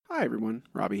Hi everyone,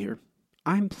 Robbie here.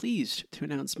 I'm pleased to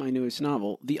announce my newest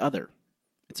novel, The Other.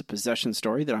 It's a possession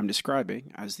story that I'm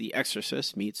describing as The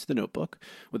Exorcist meets The Notebook,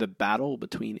 with a battle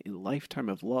between a lifetime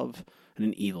of love and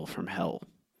an evil from hell.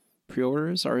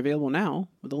 Pre-orders are available now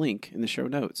with a link in the show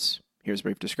notes. Here's a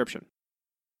brief description.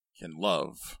 Can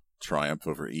love triumph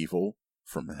over evil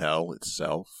from hell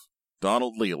itself?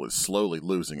 Donald Leal is slowly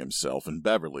losing himself, and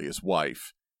Beverly, his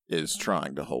wife, is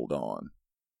trying to hold on.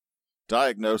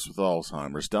 Diagnosed with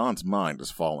Alzheimer's, Don's mind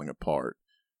is falling apart.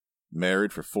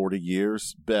 Married for 40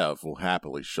 years, Bev will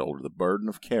happily shoulder the burden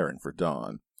of caring for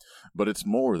Don. But it's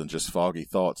more than just foggy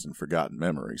thoughts and forgotten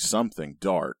memories. Something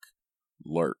dark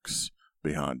lurks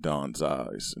behind Don's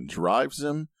eyes and drives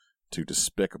him to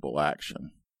despicable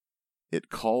action. It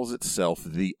calls itself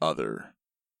The Other.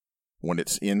 When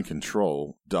it's in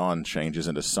control, Don changes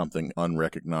into something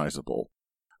unrecognizable.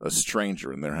 A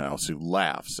stranger in their house who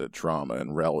laughs at trauma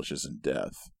and relishes in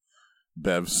death.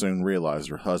 Bev soon realizes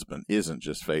her husband isn't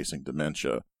just facing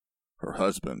dementia. Her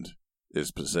husband is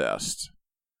possessed.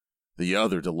 The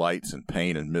Other delights in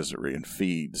pain and misery and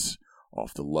feeds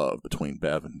off the love between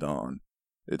Bev and Don.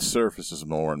 It surfaces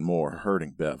more and more,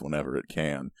 hurting Bev whenever it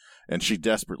can, and she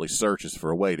desperately searches for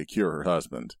a way to cure her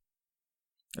husband.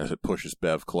 As it pushes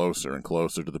Bev closer and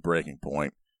closer to the breaking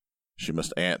point, she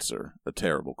must answer a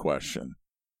terrible question.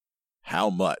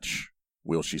 How much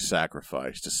will she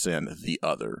sacrifice to send the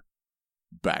other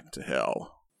back to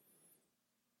hell?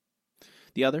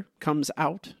 The Other comes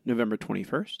out November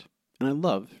 21st, and I'd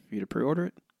love for you to pre-order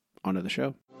it. On to the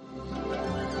show.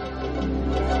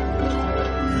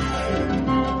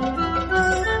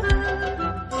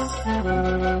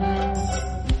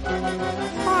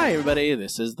 Hi, everybody.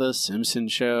 This is The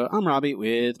Simpsons Show. I'm Robbie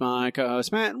with my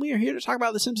co-host, Matt, and we are here to talk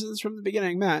about The Simpsons from the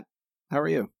beginning. Matt, how are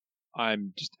you?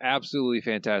 I'm just absolutely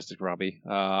fantastic, Robbie.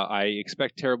 I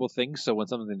expect terrible things, so when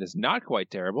something is not quite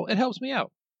terrible, it helps me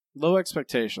out. Low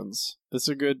expectations. It's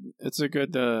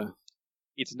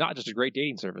not just a great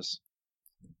dating service.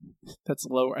 That's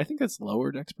lower. I think that's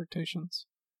lowered expectations.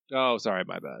 Oh, sorry,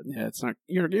 my bad. Yeah, it's not.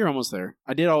 You're almost there.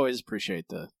 I did always appreciate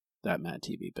that Mad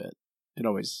TV bit.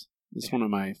 It's one of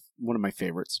my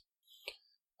favorites.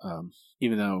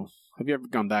 Even though, have you ever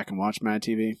gone back and watched Mad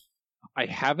TV? I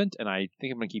haven't, and I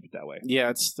think I'm going to keep it that way. Yeah,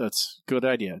 that's a good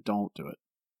idea. Don't do it.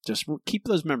 Just keep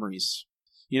those memories.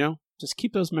 Just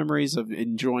keep those memories of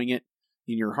enjoying it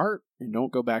in your heart, and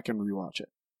don't go back and rewatch it.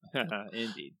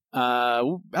 Indeed.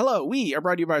 Hello, we are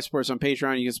brought to you by Sports on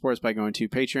Patreon. You can support us by going to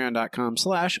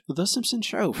patreon.com/The Simpsons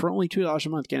Show. For only $2 a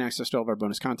month, gain access to all of our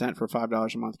bonus content. For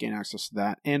 $5 a month, gain access to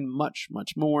that and much,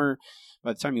 much more.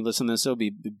 By the time you listen to this, it'll be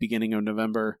the beginning of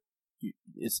November.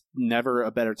 It's never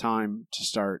a better time to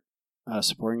start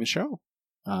supporting the show.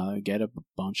 Get a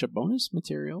bunch of bonus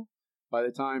material. By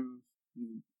the time,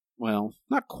 well,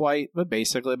 not quite, but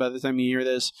basically by the time you hear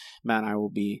this, Matt and I will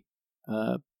be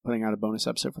putting out a bonus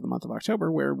episode for the month of October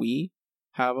where we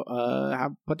have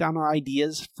put down our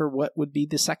ideas for what would be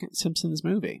the second Simpsons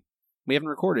movie. We haven't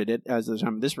recorded it as of the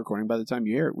time of this recording. By the time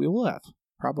you hear it, we will have,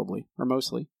 probably, or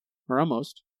mostly, or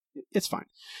almost. It's fine.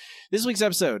 This week's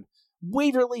episode,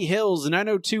 Waverly Hills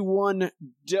 9021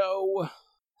 Doe.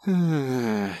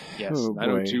 Yes, oh,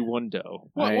 9021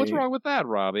 Doe. What's wrong with that,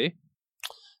 Robbie?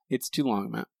 It's too long,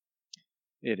 Matt.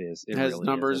 It is. It has really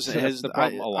numbers. Is. It has the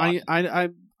problem a lot.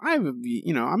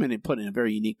 I'm put in a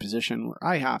very unique position where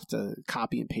I have to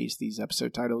copy and paste these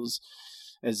episode titles.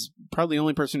 As probably the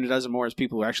only person who does it more is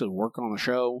people who actually work on the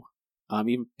show.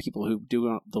 Even people who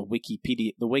do the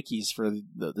wikis for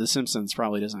the Simpsons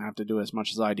probably doesn't have to do as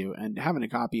much as I do. And having to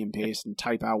copy and paste and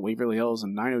type out Waverly Hills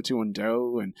and 9021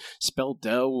 Doe and spell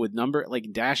Doe with number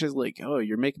like dashes, like, oh,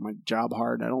 you're making my job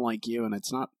hard. I don't like you, and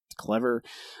it's not clever.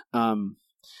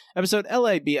 Episode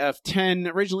LABF 10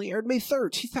 originally aired May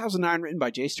 3rd, 2009, written by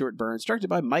J. Stuart Burns, directed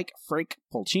by Mike Frank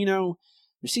Polcino.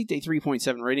 Received a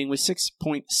 3.7 rating with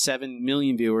 6.7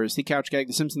 million viewers. The couch gag: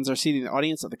 The Simpsons are seating the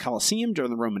audience at the Colosseum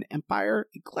during the Roman Empire.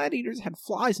 The gladiators had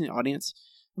flies in the audience,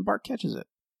 and Bart catches it.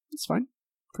 It's fine.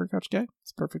 For a couch gag,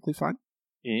 it's perfectly fine.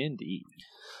 Indeed.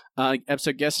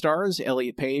 Episode guest stars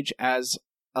Elliot Page as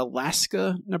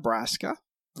Alaska, Nebraska.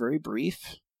 Very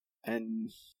brief, and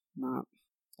not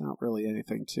really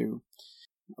anything to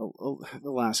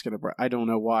Alaska, Nebraska. I don't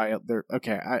know why they're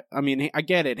okay. I mean, I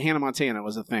get it. Hannah Montana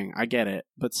was a thing. I get it,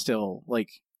 but still, like,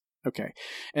 okay.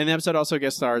 And the episode also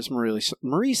guest stars Maurice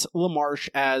LaMarche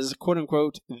as quote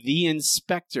unquote the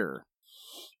inspector,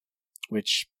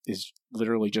 which is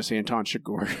literally just Anton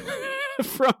Chigurh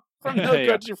from No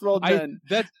Country for Old Men.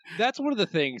 That's one of the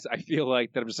things I feel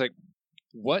like that I'm just like,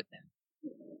 what?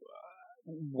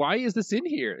 Why is this in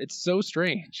here? It's so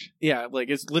strange. Yeah, like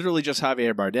it's literally just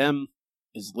Javier Bardem.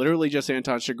 is literally just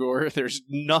Anton Chigurh. There's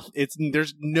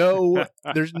there's no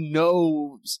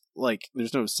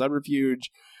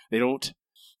subterfuge.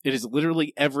 It is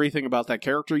literally everything about that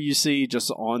character you see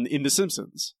just in The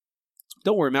Simpsons.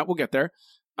 Don't worry, Matt, we'll get there.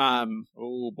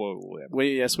 Oh boy.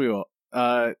 Yes, we will.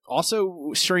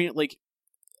 Also, strange, like,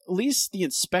 at least the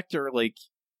inspector, like,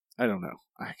 I don't know.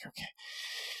 Okay.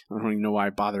 I don't even know why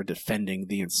I bother defending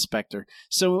the inspector.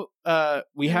 So,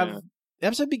 we have, the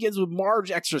episode begins with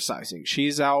Marge exercising.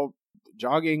 She's out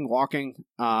jogging, walking,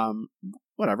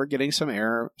 whatever, getting some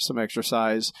air, some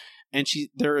exercise. And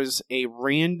there is a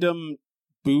random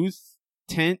booth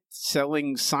tent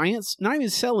selling science, not even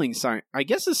selling science, I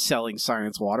guess it's selling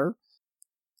science water.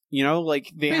 You know,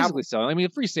 like they basically selling. I mean,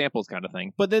 free samples kind of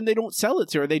thing. But then they don't sell it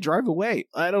to her. They drive away.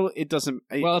 Well, it's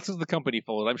because the company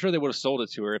folded. I'm sure they would have sold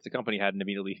it to her if the company hadn't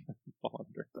immediately fallen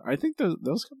under. I think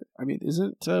those. I mean,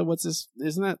 isn't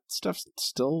that stuff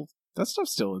still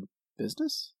in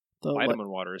business? Vitamin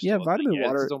water is vitamin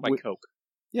water. It's owned by Coke.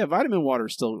 Yeah, vitamin water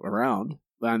is still around,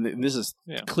 and this is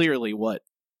clearly what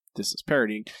this is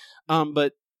parodying.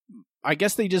 But I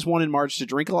guess they just wanted Marge to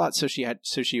drink a lot, so she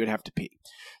would have to pee.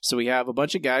 So we have a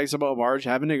bunch of gags about Marge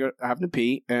having to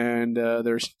pee, and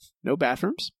there's no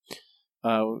bathrooms.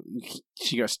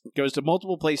 She goes to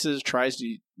multiple places,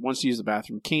 wants to use the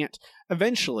bathroom, can't.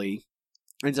 Eventually,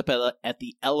 ends up at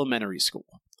the elementary school.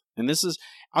 And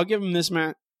I'll give him this,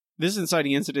 Matt. This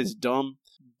inciting incident is dumb,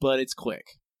 but it's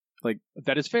quick. Like,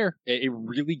 that is fair. It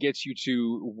really gets you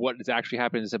to what is actually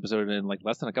happening in this episode in like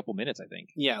less than a couple minutes, I think.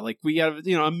 Yeah, like we have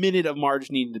a minute of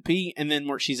Marge needing to pee, and then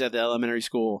she's at the elementary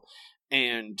school,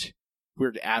 and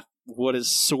we're at what is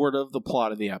sort of the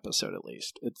plot of the episode. At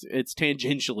least it's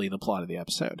tangentially the plot of the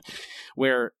episode,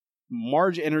 where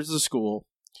Marge enters the school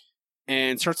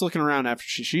and starts looking around after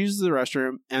she uses the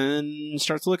restroom, and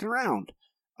starts looking around.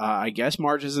 I guess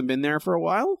Marge hasn't been there for a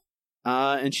while,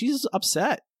 and she's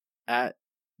upset at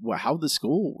how the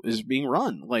school is being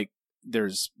run. Like,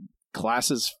 there's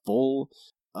classes full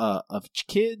of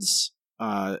kids.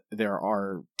 There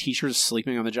are teachers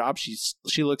sleeping on the job.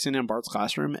 She looks in Bart's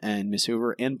classroom, and Miss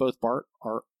Hoover and both Bart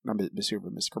are not Miss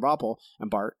Hoover, Miss Krabappel and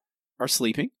Bart are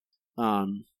sleeping.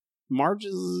 Marge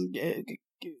is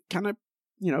kind of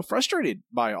frustrated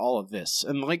by all of this,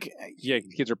 and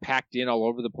kids are packed in all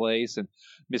over the place, and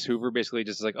Miss Hoover basically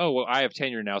just is like, oh well, I have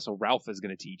tenure now, so Ralph is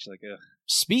going to teach.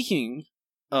 Speaking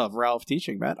of Ralph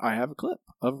teaching, Matt, I have a clip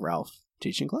of Ralph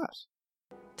teaching class.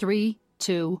 3,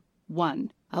 2,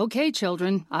 1. Okay,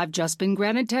 children, I've just been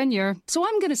granted tenure, so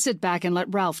I'm going to sit back and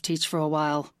let Ralph teach for a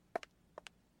while.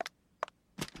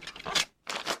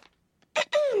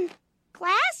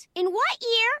 Class, in what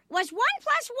year was 1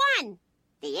 + 1?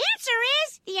 The answer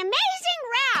is the amazing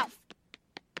Ralph.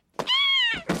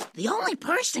 The only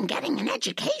person getting an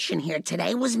education here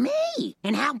today was me,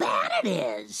 and how bad it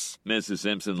is. Mrs.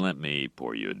 Simpson, let me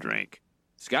pour you a drink.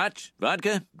 Scotch?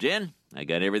 Vodka? Gin? I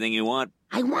got everything you want.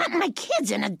 I want my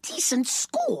kids in a decent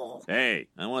school. Hey,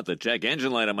 I want the check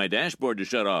engine light on my dashboard to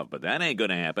shut off, but that ain't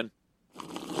gonna happen.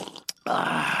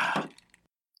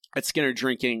 That's Skinner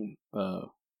drinking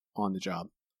on the job.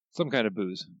 Some kind of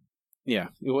booze. Yeah,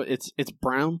 it's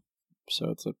brown, so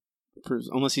it's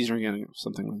unless he's drinking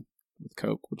something with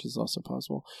Coke, which is also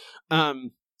possible.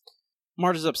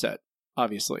 Marge is upset,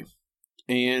 obviously.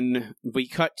 And we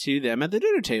cut to them at the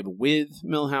dinner table with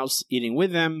Milhouse eating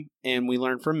with them, and we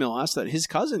learn from Milhouse that his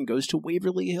cousin goes to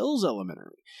Waverly Hills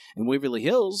Elementary. And Waverly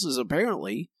Hills is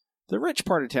apparently the rich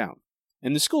part of town.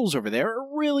 And the schools over there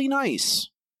are really nice.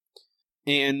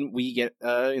 And we get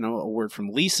a word from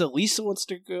Lisa. Lisa wants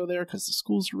to go there because the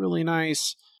schools are really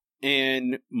nice.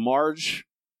 And Marge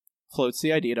floats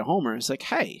the idea to Homer. It's like,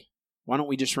 hey, why don't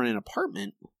we just rent an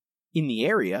apartment in the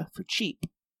area for cheap?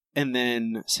 And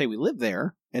then say we live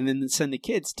there, and then send the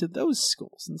kids to those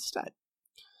schools instead.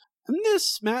 And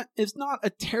this, Matt, is not a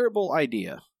terrible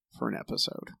idea for an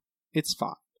episode. It's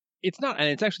fine. It's not, and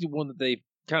it's actually one that they've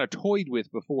kind of toyed with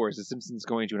before, is the Simpsons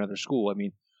going to another school. I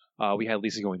mean, we had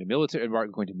Lisa going to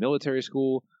military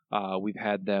school. We've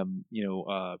had them,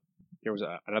 there was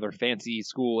another fancy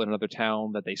school in another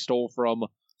town that they stole from.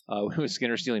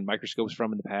 Skinner stealing microscopes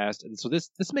from in the past. And so this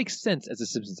makes sense as a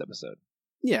Simpsons episode.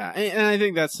 Yeah, and I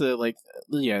think that's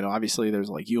obviously there's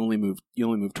you only move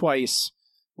twice,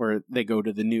 where they go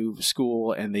to the new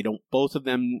school and they don't, both of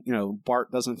them,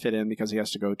 Bart doesn't fit in because he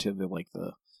has to go to the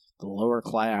lower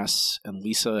class, and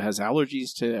Lisa has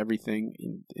allergies to everything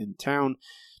in town.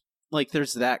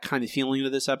 There's that kind of feeling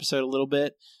to this episode a little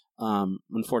bit.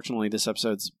 Unfortunately, this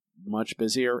episode's much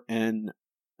busier and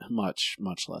much,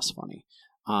 much less funny.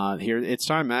 Here, it's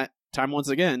time, Matt. Time once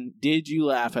again. Did you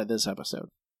laugh at this episode?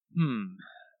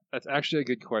 That's actually a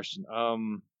good question.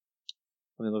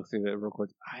 Let me look through that real quick.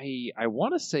 I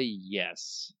want to say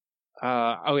yes.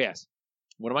 Yes.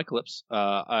 One of my clips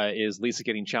is Lisa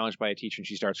getting challenged by a teacher and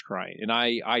she starts crying. And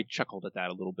I chuckled at that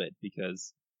a little bit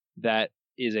because that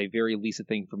is a very Lisa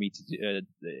thing for me to do.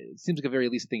 It seems like a very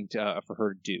Lisa thing for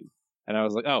her to do. And I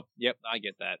was like, oh, yep, I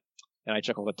get that. And I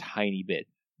chuckled a tiny bit.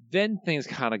 Then things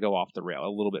kind of go off the rail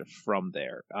a little bit from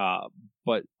there.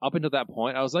 But up until that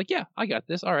point, I was like, yeah, I got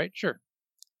this. All right, sure.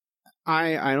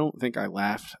 I don't think I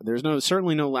laughed. There's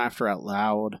certainly no laughter out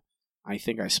loud. I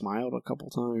think I smiled a couple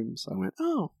times. I went,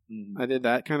 oh, I did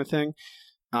that kind of thing.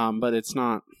 But it's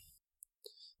not,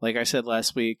 like I said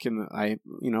last week, and I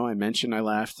mentioned I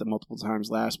laughed multiple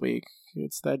times last week.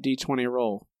 It's that D20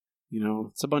 roll.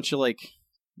 It's a bunch of like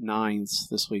 9s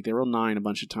this week. They rolled 9 a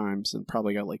bunch of times and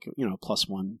probably got like,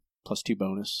 +1, +2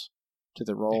 bonus to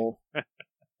the roll.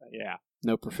 Yeah.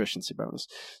 No proficiency bonus.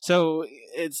 So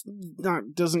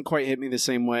doesn't quite hit me the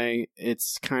same way.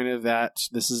 It's kind of that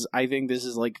I think this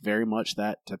is like very much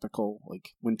that typical,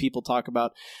 like when people talk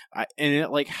about, I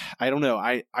don't know.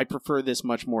 I prefer this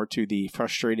much more to the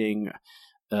frustrating,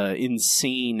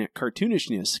 insane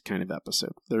cartoonishness kind of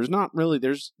episode. There's not really,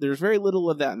 there's very little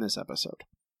of that in this episode.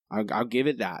 I'll give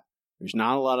it that. There's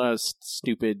not a lot of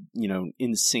stupid,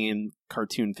 insane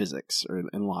cartoon physics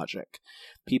and logic.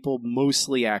 People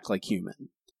mostly act like human.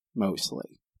 Mostly.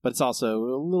 But it's also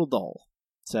a little dull.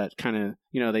 It's that kind of,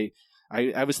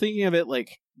 I was thinking of it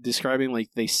like describing like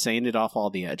they sanded off all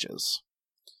the edges.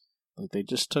 Like they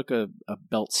just took a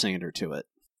belt sander to it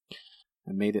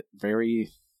and made it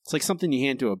it's like something you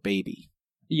hand to a baby.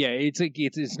 Yeah,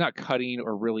 it's not cutting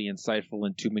or really insightful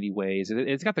in too many ways.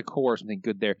 It's got the core of something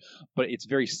good there, but it's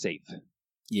very safe.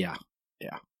 Yeah,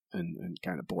 and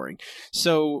kind of boring.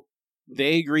 So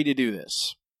they agree to do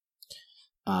this.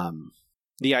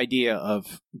 The idea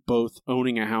of both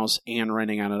owning a house and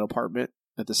renting out an apartment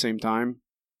at the same time.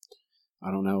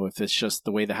 I don't know if it's just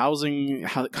the way the housing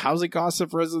costs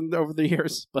have risen over the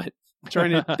years, but I'm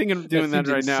trying to think of doing that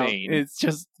right insane. Now. It's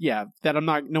just,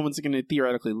 that no one's going to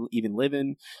theoretically even live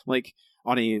in, like,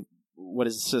 on what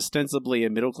is ostensibly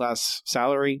a middle-class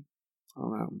salary. I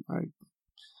don't know.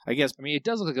 I guess. I mean, it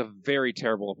does look like a very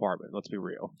terrible apartment, let's be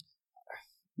real.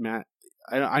 Matt,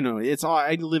 I know.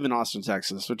 I live in Austin,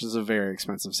 Texas, which is a very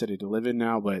expensive city to live in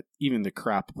now, but even the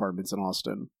crap apartments in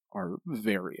Austin are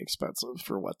very expensive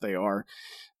for what they are.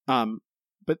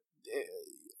 But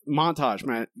montage,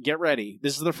 Matt, get ready.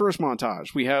 This is the first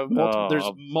montage. We have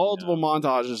multiple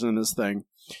montages in this thing.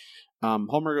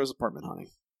 Homer goes apartment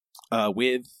hunting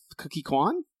with Cookie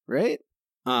Kwan, right?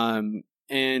 And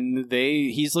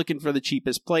he's looking for the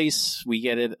cheapest place. We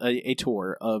get a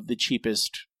tour of the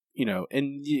cheapest,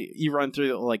 and you run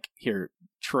through like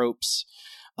tropes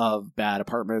of bad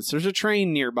apartments. There's a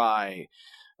train nearby.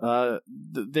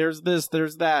 There's this,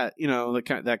 there's that,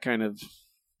 that kind of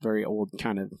very old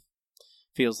kind of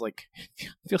feels like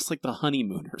the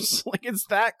Honeymooners. Like it's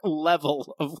that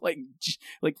level of like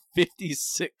 50s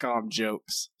sitcom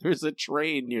jokes. There's a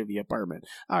train near the apartment.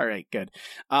 All right, good.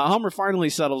 Homer finally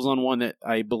settles on one that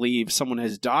I believe someone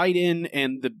has died in,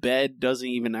 and the bed doesn't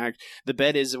even act. The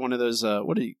bed is one of those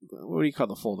what do you call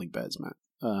the folding beds, Matt?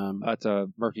 It's a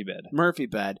Murphy bed. Murphy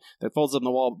bed that folds on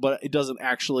the wall, but it doesn't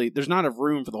actually. There's not enough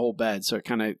room for the whole bed, so it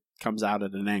kind of comes out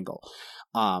at an angle,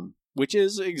 which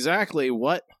is exactly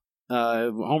what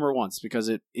Homer wants, because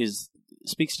it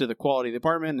speaks to the quality of the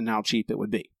apartment and how cheap it would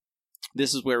be.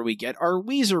 This is where we get our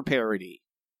Weezer parody,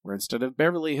 where instead of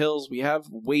Beverly Hills, we have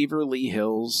Waverly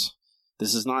Hills.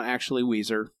 This is not actually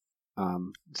Weezer.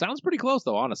 Sounds pretty close,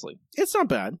 though, honestly. It's not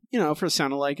bad. For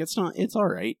sound alike, it's all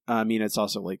right. I mean, it's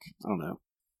also like, I don't know.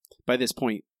 By this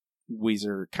point,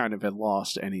 Weezer kind of had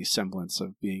lost any semblance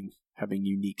of having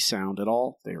unique sound at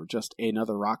all. They were just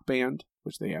another rock band,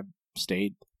 which they have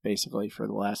stayed basically for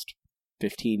the last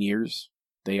 15 years.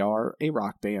 They are a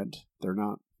rock band. They're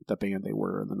not the band they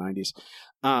were in the 90s.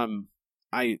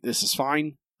 This is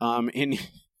fine. And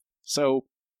so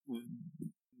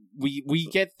we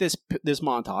get this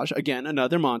montage, again,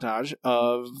 another montage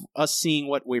of us seeing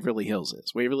what Waverly Hills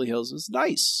is. Waverly Hills is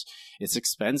nice. It's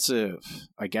expensive,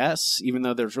 I guess, even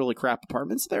though there's really crap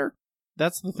apartments there.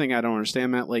 That's the thing I don't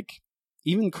understand, Matt. Like,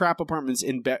 even crap apartments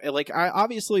in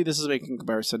obviously this is making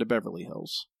comparison to Beverly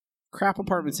Hills. Crap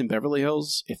apartments in Beverly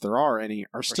Hills, if there are any,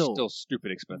 are still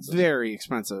stupid expensive. Very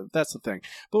expensive. That's the thing.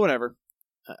 But whatever.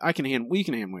 We can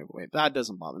handle it. That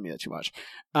doesn't bother me that too much.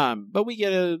 But we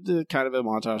get a kind of a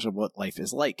montage of what life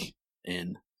is like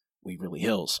in Waverly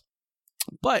Hills.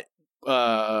 But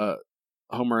Homer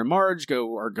and Marge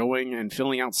are going and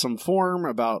filling out some form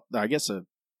about, I guess, a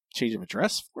change of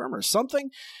address form or something.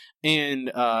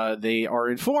 And they are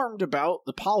informed about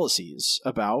the policies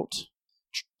about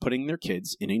putting their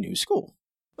kids in a new school.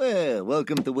 Well,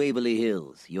 welcome to Waverly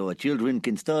Hills. Your children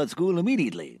can start school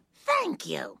immediately. Thank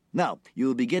you. Now,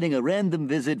 you'll be getting a random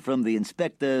visit from the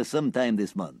inspector sometime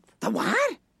this month. The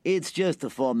what? It's just a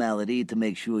formality to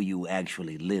make sure you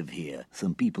actually live here.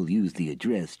 Some people use the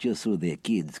address just so their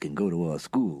kids can go to our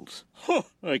schools. Huh,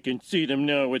 I can see them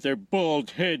now with their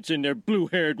bald heads and their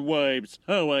blue-haired wives.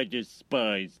 How I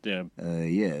despise them.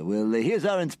 Yeah, well, here's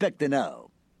our inspector now.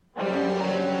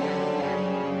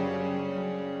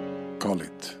 Call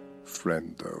it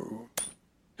friendo.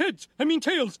 Heads!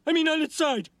 Tails! On its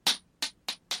side!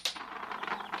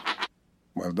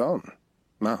 Well done.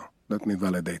 Now, let me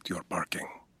validate your parking.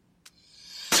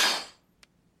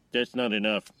 That's not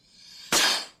enough.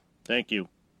 Thank you.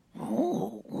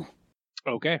 Oh.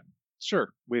 Okay, sure.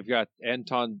 We've got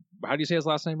Anton. How do you say his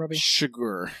last name, Robbie?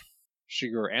 Sugar.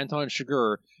 Anton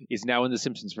Chigurh is now in The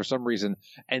Simpsons for some reason,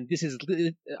 and this is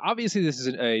obviously this is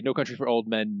a No Country for Old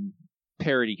Men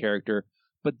parody character,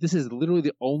 but this is literally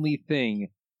the only thing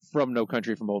from No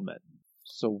Country for Old Men.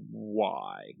 So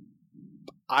why?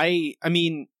 I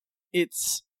mean,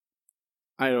 it's.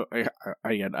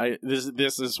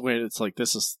 This is where it's like,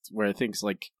 this is where things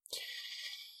like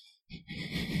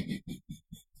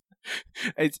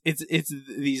it's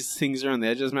these things are on the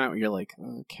edges, Matt, where you're like,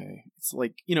 okay, it's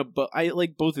like, but I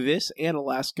like both this and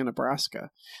Alaska, Nebraska.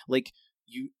 Like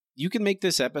you can make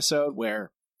this episode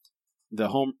where the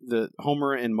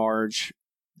Homer and Marge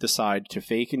decide to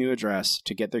fake a new address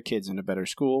to get their kids in a better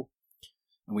school,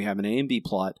 and we have an A and B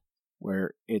plot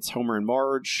where it's Homer and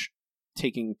Marge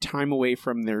taking time away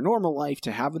from their normal life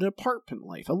to have an apartment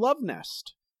life, a love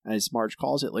nest, as Marge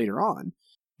calls it later on.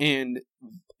 And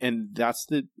that's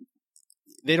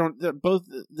both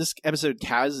this episode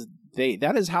has,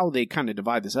 that is how they kind of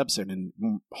divide this episode, and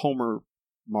Homer,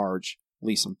 Marge,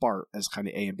 Lisa, and Bart as kind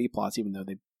of A and B plots, even though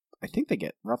I think they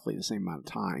get roughly the same amount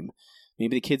of time.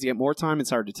 Maybe the kids get more time,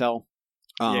 it's hard to tell.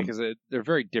 Yeah, because they're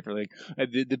very different.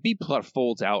 Like the B plot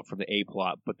folds out from the A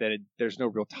plot, but then there's no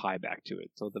real tie back to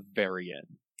it. So at the very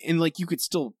end, and like you could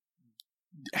still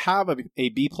have a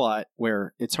B plot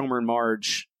where it's Homer and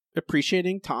Marge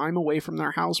appreciating time away from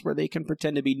their house, where they can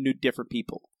pretend to be different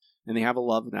people, and they have a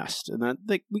love nest, and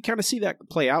that we kind of see that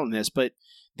play out in this. But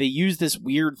they use this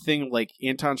weird thing like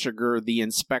Anton Chigurh, the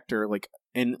inspector,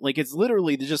 and it's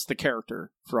literally just the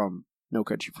character from No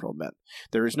Country for Old Men.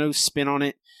 There is no spin on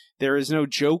it. There is no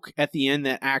joke at the end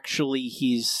that actually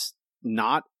he's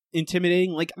not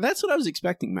intimidating. Like, that's what I was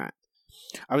expecting, Matt.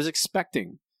 I was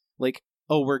expecting,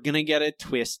 we're going to get a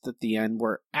twist at the end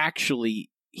where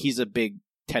actually he's a big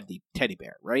teddy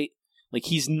bear, right? Like,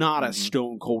 he's not a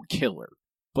stone cold killer.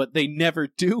 But they never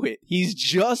do it. He's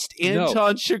just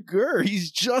Anton Chigurh. He's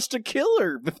just a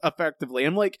killer, effectively.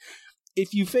 I'm like,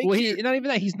 if you fake... Well, not even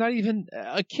that. He's not even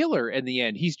a killer in the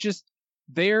end. He's just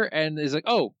there and is like,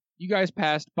 oh, you guys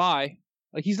passed by.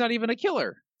 Like, he's not even a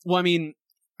killer. Well, I mean,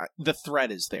 the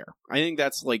threat is there. I think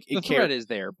that's like... The threat is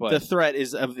there, but... The threat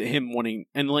is of him wanting...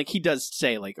 And, he does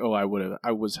say, oh,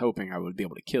 I was hoping I would be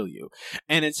able to kill you.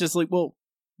 And it's just like, well,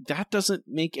 that doesn't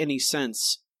make any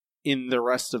sense in the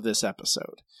rest of this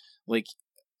episode.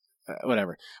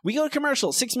 Whatever. We go to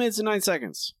commercial, 6 minutes and 9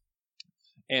 seconds.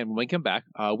 And when we come back,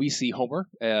 we see Homer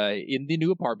in the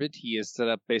new apartment. He has set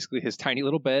up basically his tiny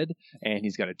little bed, and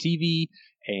he's got a TV,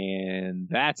 and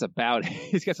that's about it.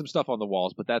 He's got some stuff on the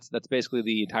walls, but that's basically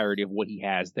the entirety of what he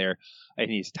has there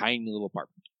in his tiny little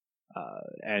apartment.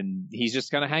 And he's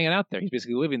just kind of hanging out there. He's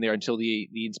basically living there until the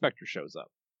inspector shows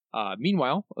up.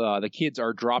 Meanwhile, the kids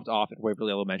are dropped off at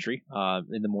Waverly Elementary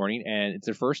in the morning, and it's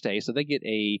their first day, so they get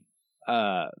a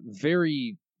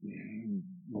very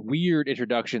weird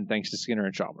introduction thanks to Skinner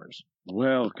and Chalmers.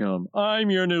 Welcome. I'm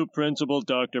your new principal,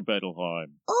 Dr. Bettelheim.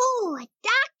 Ooh, a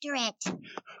doctorate.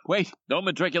 Wait, don't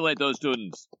matriculate those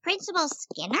students. Principal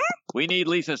Skinner? We need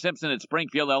Lisa Simpson at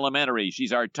Springfield Elementary.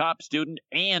 She's our top student,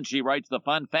 and she writes the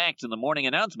fun facts in the morning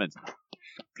announcements.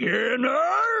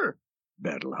 Skinner!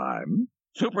 Bettelheim?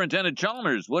 Superintendent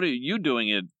Chalmers, what are you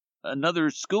doing at another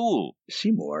school?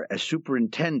 Seymour, as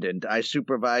superintendent, I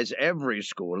supervise every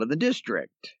school in the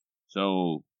district.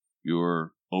 So,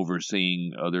 you're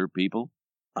overseeing other people?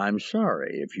 I'm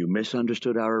sorry if you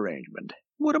misunderstood our arrangement.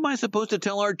 What am I supposed to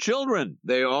tell our children?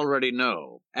 They already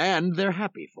know, and they're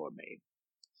happy for me.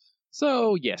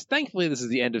 So, yes, thankfully this is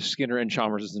the end of Skinner and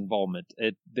Chalmers' involvement.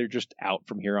 They're just out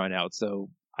from here on out, so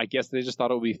I guess they just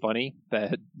thought it would be funny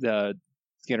that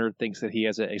Skinner thinks that he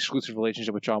has an exclusive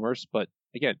relationship with Chalmers, but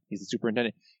again, he's the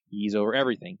superintendent. He's over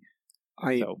everything.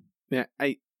 I don't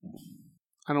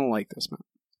like this, man.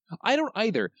 I don't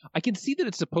either. I can see that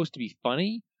it's supposed to be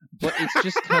funny, but it's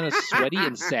just kind of sweaty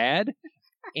and sad.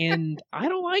 and I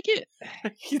don't like it.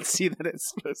 I can see that it's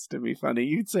supposed to be funny.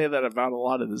 You'd say that about a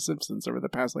lot of The Simpsons over the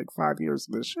past 5 years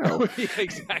of the show.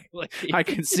 Exactly. I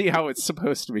can see how it's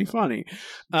supposed to be funny.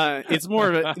 It's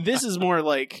more of this is more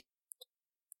like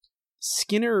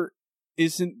Skinner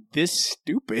isn't this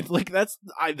stupid.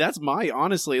 That's my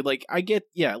honestly. I get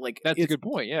that's a good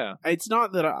point. Yeah, it's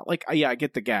not that I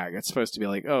get the gag. It's supposed to be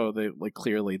they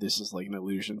clearly this is an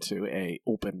allusion to a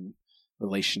open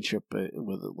relationship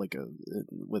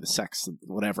with a sex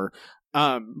whatever.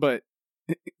 But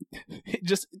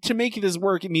just to make this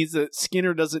work, it means that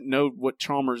Skinner doesn't know what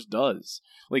Chalmers does.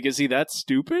 Is he that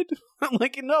stupid?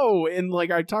 No. And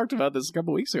I talked about this a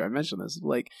couple weeks ago. I mentioned this.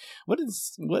 What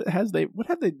have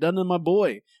they done to my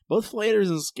boy? Both Flanders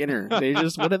and Skinner.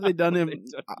 What have they done to him?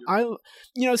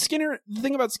 Skinner. The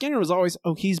thing about Skinner was always,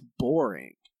 he's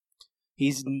boring.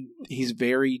 He's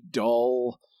very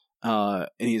dull. And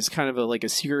he's kind of a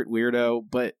secret weirdo,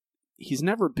 but he's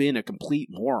never been a complete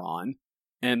moron.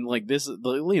 And this is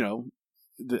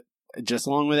just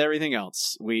along with everything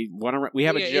else, we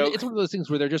have a joke. It's one of those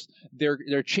things where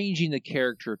they're changing the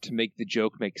character to make the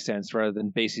joke make sense rather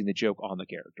than basing the joke on the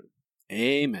character.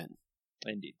 Amen.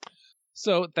 Indeed.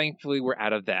 So thankfully we're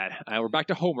out of that. We're back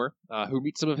to Homer, who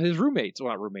meets some of his roommates.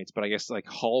 Well, not roommates, but I guess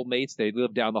hall mates. They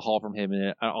live down the hall from him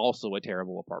in also a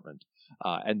terrible apartment,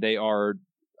 and they are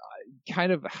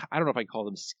kind of, I don't know if I call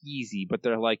them skeezy, but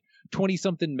they're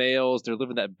 20-something males. They're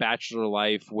living that bachelor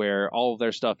life where all of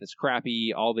their stuff is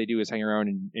crappy. All they do is hang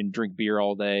around and drink beer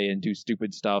all day and do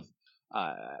stupid stuff.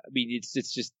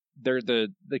 It's just they're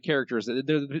the characters. They're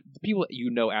the people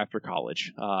that after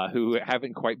college who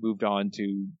haven't quite moved on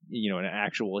to an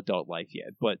actual adult life yet,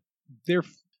 but they're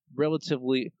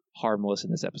relatively harmless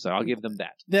in this episode. I'll give them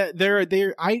that.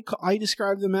 I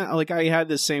described them I had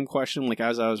the same question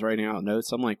as I was writing out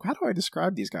notes. I'm how do I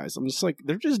describe these guys? I'm just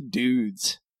they're just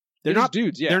dudes. They're not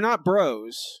dudes. Yeah, they're not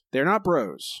bros. They're not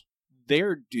bros.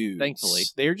 They're dudes. Thankfully,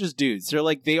 they're just dudes. They're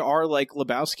they are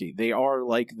Lebowski. They are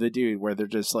the dude where they're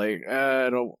just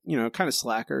don't kind of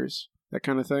slackers, that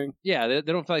kind of thing. Yeah, they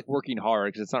don't feel like working hard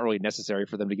because it's not really necessary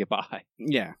for them to get by.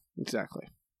 Yeah, exactly.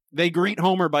 They greet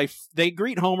Homer by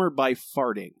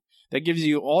farting. That gives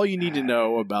you all you need to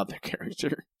know about their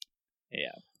character.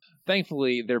 Yeah.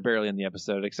 Thankfully, they're barely in the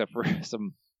episode, except for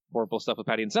some horrible stuff with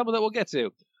Patty and Selma that we'll get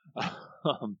to.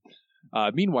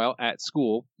 Meanwhile, at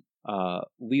school,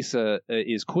 Lisa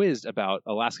is quizzed about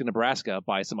Alaska, Nebraska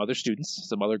by some other students.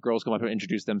 Some other girls come up and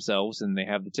introduce themselves, and they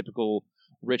have the typical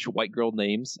rich white girl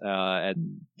names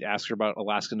and ask her about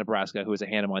Alaska, Nebraska, who is a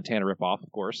Hannah Montana ripoff,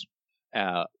 of course.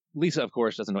 Lisa, of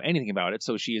course, doesn't know anything about it,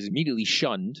 so she is immediately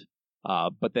shunned.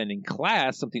 But then in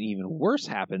class, something even worse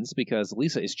happens because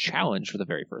Lisa is challenged for the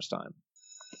very first time.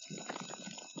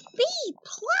 B+?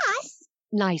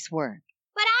 Nice work.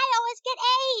 But I always get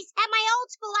A's. At my old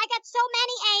school, I got so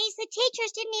many A's, the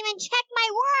teachers didn't even check my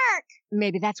work.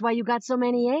 Maybe that's why you got so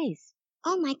many A's.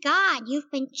 Oh my God,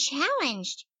 you've been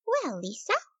challenged. Well,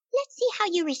 Lisa, let's see how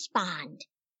you respond.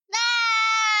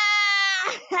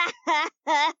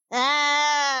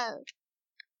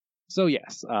 So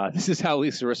yes, this is how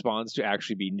Lisa responds to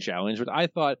actually being challenged, which I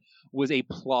thought was a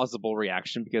plausible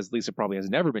reaction because Lisa probably has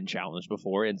never been challenged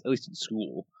before, at least in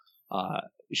school.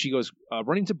 She goes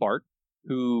running to Bart,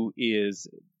 who is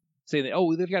saying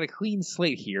that, they've got a clean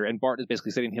slate here, and Bart is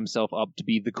basically setting himself up to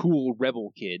be the cool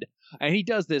rebel kid. And he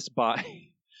does this by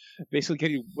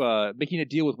basically making a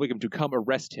deal with Wiggum to come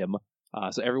arrest him,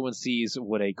 so everyone sees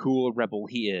what a cool rebel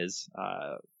he is.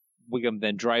 Wiggum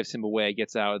then drives him away,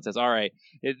 gets out, and says, all right,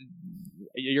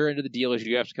 you're into the deal.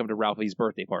 You have to come to Ralphie's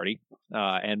birthday party.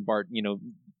 And Bart,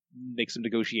 makes some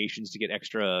negotiations to get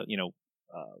extra,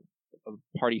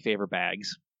 party favor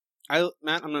bags.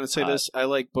 Matt, I'm going to say this. I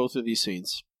like both of these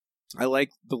scenes. I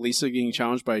like the Lisa getting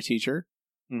challenged by a teacher.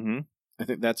 Mm-hmm. I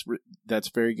think that's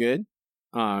very good.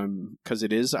 Because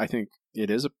I think it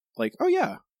is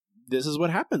this is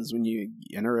what happens when you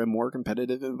enter a more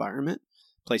competitive environment.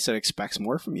 Place that expects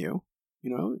more from you,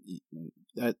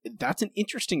 that's an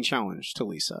interesting challenge to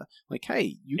Lisa.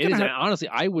 Hey, honestly,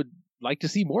 I would like to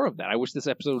see more of that. I wish this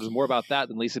episode was more about that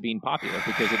than Lisa being popular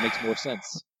because it makes more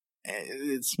sense.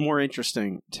 It's more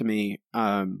interesting to me,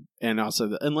 and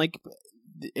also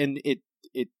it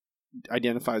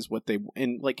identifies what they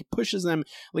and it pushes them.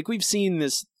 We've seen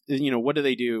this. What do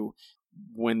they do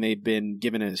when they've been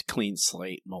given a clean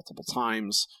slate multiple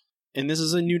times? And this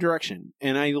is a new direction,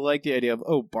 and I like the idea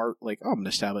of Bart, I'm gonna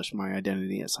establish my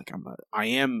identity as I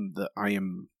am the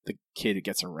kid who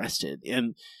gets arrested,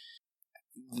 and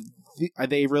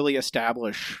they really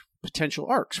establish potential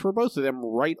arcs for both of them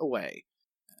right away.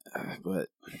 But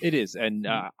it is, and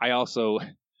I also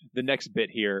the next bit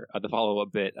here, the follow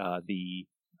up bit, the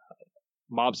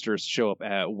mobsters show up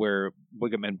at where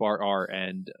Wiggum and Bart are,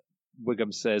 and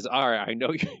Wiggum says, "All right, I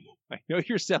know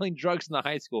you're selling drugs in the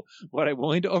high school, but I'm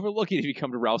willing to overlook it if you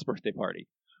come to Ralph's birthday party,"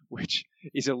 which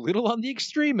is a little on the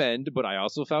extreme end, but I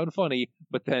also found funny.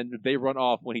 But then they run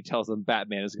off when he tells them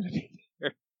Batman is going to be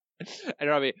there. And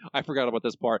I mean, I forgot about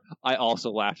this part. I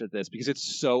also laughed at this because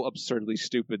it's so absurdly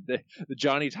stupid. The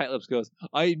Johnny Tightlips goes,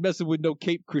 "I ain't messing with no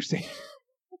Cape Crusade."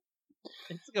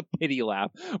 It's like a pity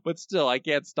laugh, but still, I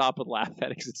can't stop but laugh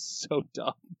at it because it's so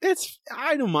dumb.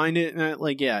 I don't mind it.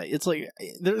 It's like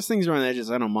there's things around the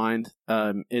edges I don't mind.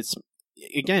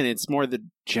 It's more the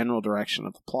general direction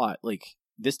of the plot. Like,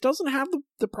 this doesn't have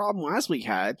the problem last week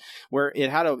had, where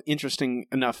it had an interesting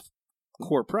enough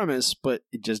core premise, but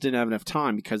it just didn't have enough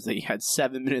time because they had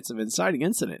 7 minutes of inciting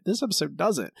incident. This episode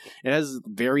doesn't. It has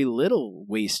very little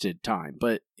wasted time,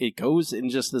 but it goes in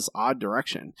just this odd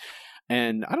direction.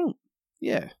 And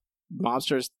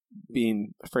mobsters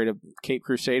being afraid of Cape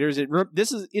Crusaders.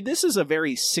 This is a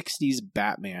very 60s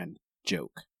Batman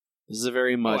joke. This is a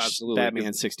very much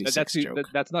Batman 66 joke.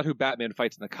 That's not who Batman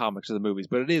fights in the comics or the movies,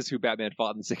 but it is who Batman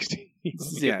fought in the 60s.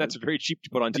 Yeah, that's very cheap to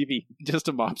put on TV. Just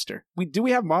a mobster. Do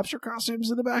we have mobster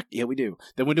costumes in the back? Yeah, we do.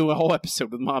 Then we'll do a whole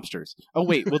episode with mobsters. Oh,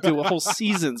 wait, we'll do a whole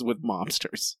seasons with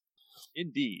mobsters.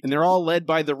 Indeed. And they're all led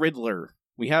by the Riddler.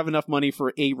 We have enough money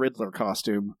for a Riddler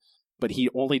costume, but he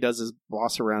only does his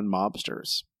boss around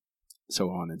mobsters. So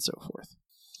on and so forth.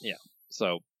 Yeah.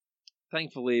 So,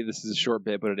 thankfully, this is a short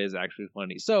bit, but it is actually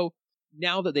funny. So,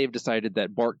 now that they've decided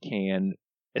that Bart can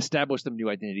establish them new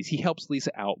identities, he helps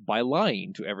Lisa out by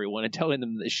lying to everyone and telling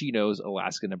them that she knows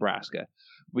Alaska, Nebraska.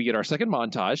 We get our second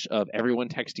montage of everyone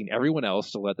texting everyone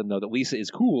else to let them know that Lisa is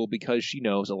cool because she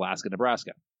knows Alaska,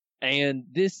 Nebraska. And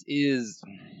this is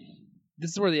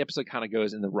where the episode kind of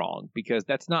goes in the wrong, because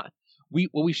that's not...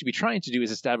 what we should be trying to do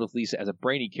is establish Lisa as a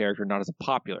brainy character, not as a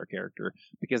popular character,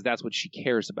 because that's what she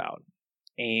cares about.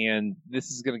 And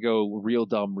this is going to go real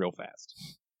dumb real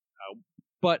fast.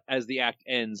 But as the act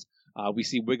ends, we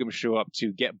see Wiggum show up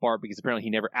to get Bart because apparently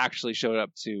he never actually showed up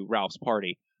to Ralph's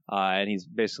party. And he's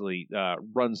basically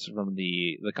runs from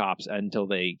the cops until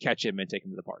they catch him and take him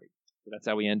to the party. So that's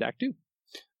how we end Act 2.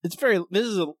 It's very.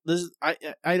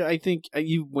 I think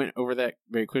you went over that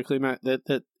very quickly, Matt.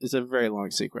 That is a very long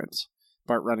sequence.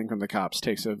 Bart running from the cops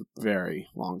takes a very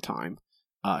long time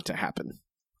to happen.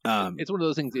 It's one of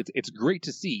those things. It's great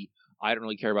to see. I don't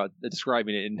really care about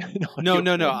describing it. No.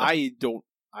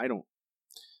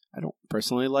 I don't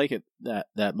personally like it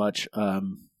that much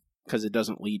because it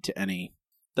doesn't lead to any.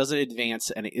 Doesn't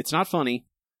advance any. It's not funny.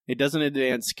 It doesn't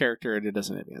advance character, and it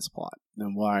doesn't advance plot.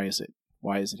 Then why is it?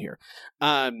 Why is it here?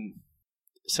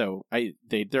 So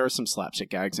there are some slapstick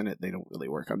gags in it. They don't really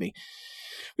work on me.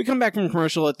 We come back from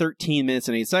commercial at 13 minutes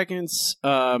and 8 seconds.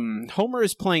 Homer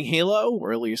is playing Halo,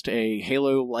 or at least a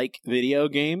Halo-like video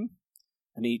game,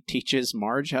 and he teaches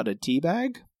Marge how to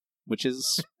teabag, which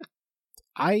is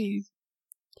I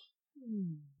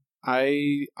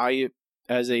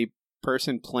as a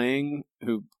person playing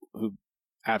who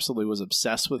absolutely was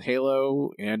obsessed with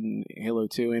Halo and Halo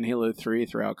 2 and Halo 3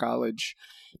 throughout college,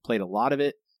 played a lot of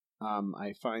it.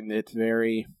 I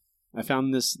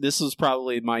found this was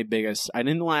probably my biggest. I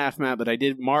didn't laugh, Matt, but I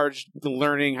did. Marge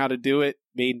learning how to do it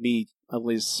made me at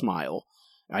least smile.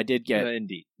 I did get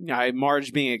indeed.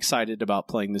 Marge being excited about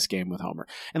playing this game with Homer,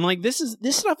 and like this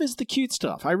stuff is the cute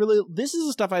stuff. This is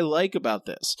the stuff I like about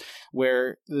this,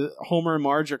 where Homer and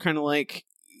Marge are kind of like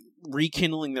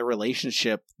rekindling their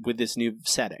relationship with this new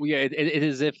setting. Well, yeah, it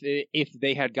is if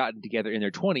they had gotten together in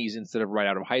their 20s instead of right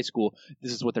out of high school,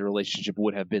 this is what their relationship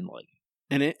would have been like.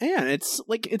 And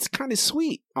it's kind of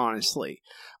sweet, honestly.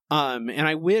 And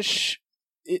I wish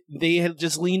they had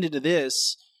just leaned into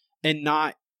this and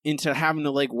not into having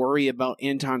to like worry about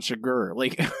Anton Chigurh.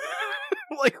 Like,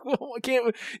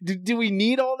 do we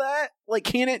need all that? Like,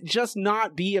 can it just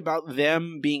not be about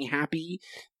them being happy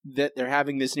that they're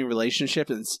having this new relationship,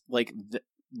 and like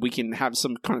we can have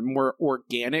some kind of more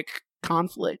organic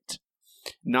conflict,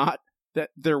 not that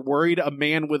they're worried a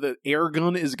man with an air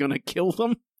gun is going to kill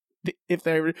them if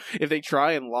they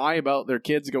try and lie about their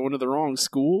kids going to the wrong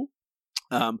school.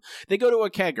 They go to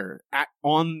a kegger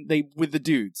with the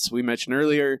dudes we mentioned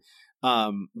earlier.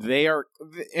 I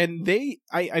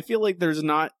feel like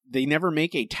they never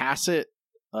make a tacit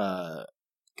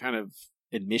kind of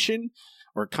admission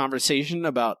or conversation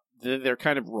about they're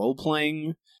kind of role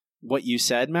playing what you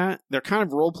said, Matt. They're kind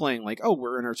of role playing like, oh,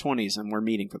 we're in our 20s and we're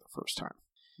meeting for the first time.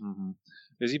 Mm-hmm.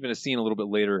 There's even a scene a little bit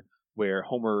later where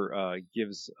Homer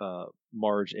gives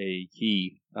Marge a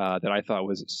key that I thought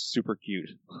was super cute.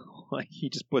 Like, he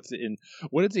just puts it in.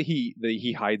 What is it?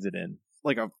 He hides it in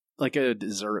like a like a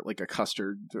dessert, like a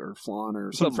custard or flan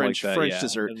or some French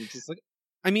dessert. And it's just like,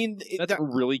 I mean, that's a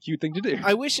really cute thing to do.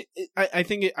 I wish. I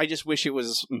just wish it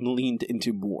was leaned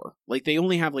into more. Like they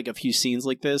only have like a few scenes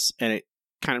like this, and it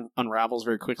kind of unravels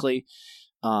very quickly.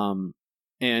 And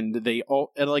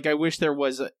I wish there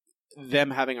was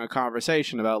them having a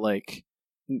conversation about like,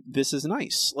 this is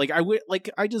nice. Like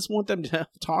I just want them to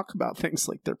talk about things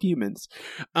like they're humans.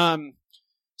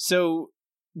 So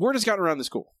word has gotten around the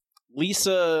school.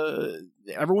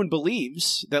 Everyone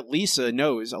believes that Lisa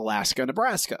knows Alaska,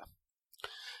 Nebraska.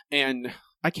 And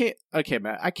I can't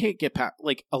get past,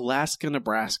 like, Alaska,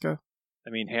 Nebraska. I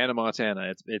mean, Hannah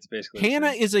Montana, it's basically...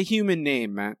 Hannah is a human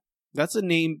name, Matt. That's a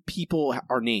name people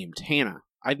are named. Hannah.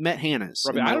 I've met Hannahs.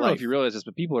 Robbie, I don't know if you realize this,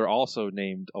 but people are also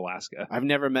named Alaska. I've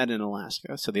never met in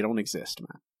Alaska, so they don't exist,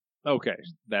 Matt. Okay,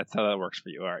 that's how that works for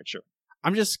you. All right, sure.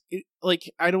 I'm just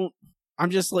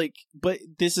like, but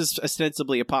this is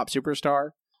ostensibly a pop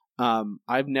superstar.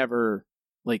 I've never,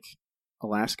 like,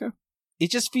 Alaska. It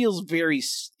just feels very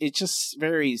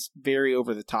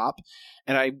over the top.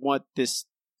 And I want this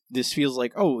feels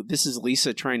like, oh, this is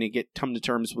Lisa trying to come to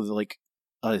terms with, like,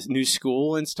 a new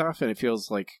school and stuff. And it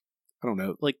feels like, I don't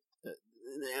know, like,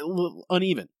 a little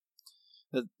uneven.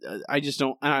 I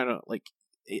don't like,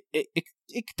 it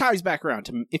ties back around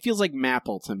to, it feels like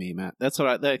Maple to me, Matt. That's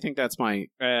what I think that's my,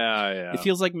 yeah. It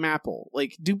feels like Maple.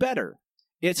 Like, do better.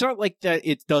 It's not like that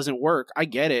it doesn't work. I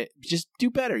get it. Just do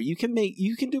better. You can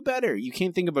do better. You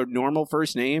can't think of a normal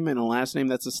first name and a last name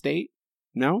that's a state.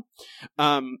 No?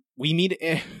 We meet,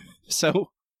 so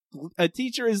a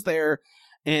teacher is there,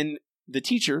 and the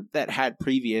teacher that had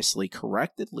previously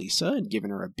corrected Lisa and given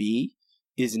her a B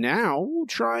is now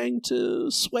trying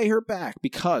to sway her back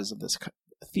because of this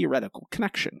theoretical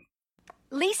connection.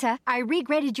 Lisa, I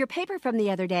regraded your paper from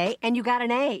the other day, and you got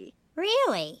an A.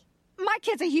 Really? My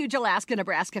kid's a huge Alaska,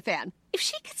 Nebraska fan. If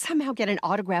she could somehow get an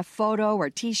autographed photo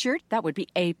or t-shirt, that would be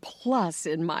A+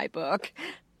 in my book.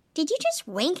 Did you just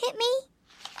wink at me?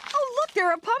 Oh, look, there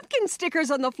are pumpkin stickers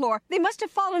on the floor. They must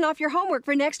have fallen off your homework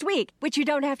for next week, which you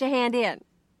don't have to hand in.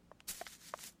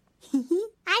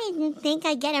 I didn't think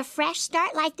I'd get a fresh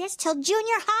start like this till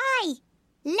junior high.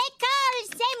 L'école,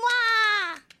 c'est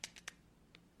moi!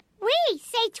 Oui,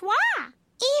 c'est toi!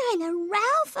 Even the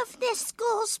Ralph of this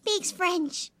school speaks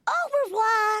French. Au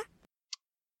revoir!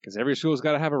 Because every school's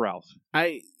got to have a Ralph.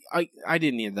 I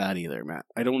didn't need that either, Matt.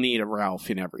 I don't need a Ralph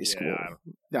in every school.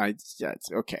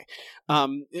 It's okay.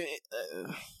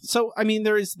 So, I mean,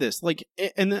 there is this, like,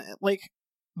 and like,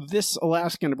 this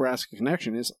Alaska-Nebraska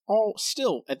connection is all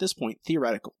still, at this point,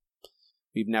 theoretical.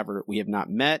 We have not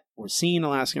met or seen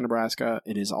Alaska, Nebraska.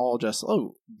 It is all just,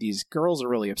 oh, these girls are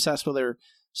really obsessed with her,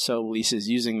 so Lisa's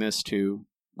using this to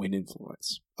win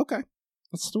influence. Okay.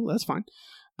 That's fine.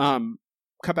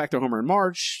 Cut back to Homer and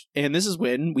Marge, and this is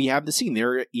when we have the scene.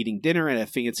 They're eating dinner at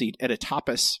a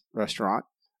tapas restaurant,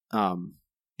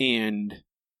 and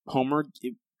Homer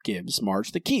gives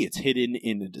Marge the key. It's hidden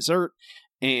in the dessert,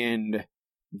 and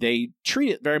they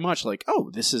treat it very much like, oh,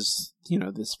 this is,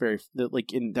 this very,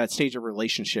 like, in that stage of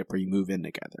relationship where you move in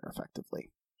together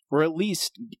effectively, or at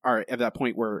least are at that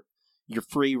point where you're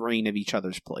free reign of each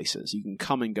other's places. You can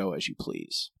come and go as you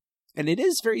please, and it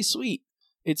is very sweet.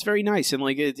 It's very nice, and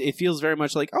like it feels very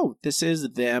much like, oh, this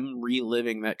is them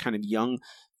reliving that kind of young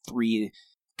three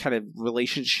kind of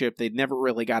relationship they'd never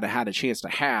really had a chance to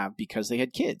have because they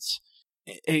had kids.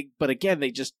 But again,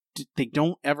 they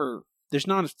don't ever. There's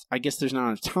not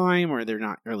enough time, or they're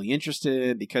not really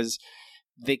interested because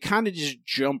they kind of just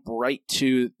jump right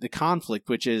to the conflict,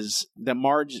 which is that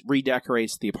Marge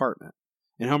redecorates the apartment,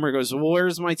 and Homer goes, "Well,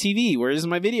 where's my TV? Where's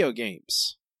my video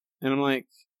games?" And I'm like,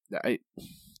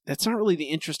 that's not really the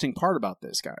interesting part about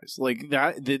this, guys. Like,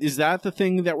 is that the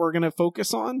thing that we're going to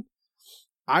focus on?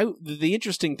 The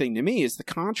interesting thing to me is the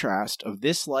contrast of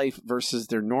this life versus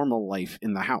their normal life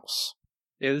in the house.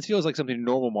 Yeah, this feels like something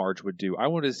normal Marge would do. I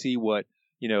want to see what,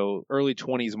 early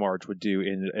 20s Marge would do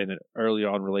in an early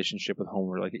on relationship with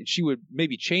Homer. Like, she would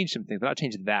maybe change some things, but not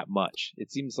change that much.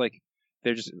 It seems like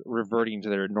they're just reverting to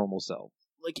their normal self.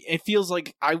 Like, it feels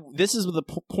like this is the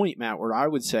point, Matt, where I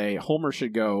would say Homer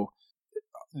should go.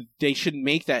 They should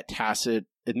make that tacit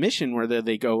admission where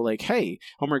they go like, hey,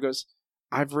 Homer goes,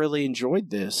 I've really enjoyed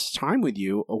this time with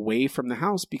you away from the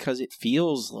house because it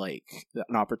feels like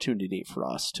an opportunity for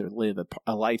us to live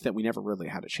a life that we never really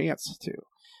had a chance to.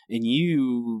 And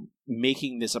you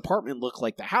making this apartment look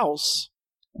like the house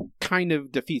kind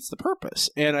of defeats the purpose.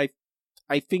 And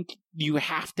I think you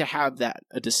have to have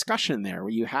a discussion there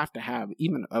where you have to have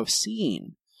even a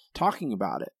scene talking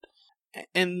about it.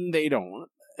 And they don't.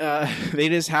 they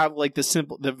just have like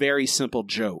the very simple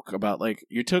joke about like,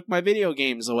 you took my video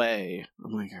games away.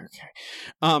 I'm like,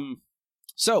 okay.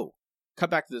 So cut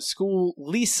back to the school.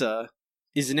 Lisa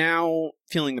is now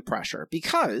feeling the pressure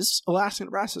because Alaska and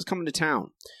Nebraska is coming to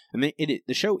town, and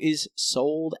the show is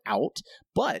sold out,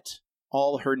 but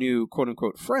all her new quote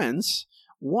unquote friends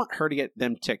want her to get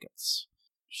them tickets.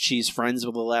 She's friends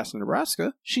with Alaska and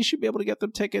Nebraska. She should be able to get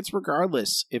them tickets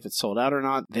regardless if it's sold out or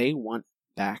not. They want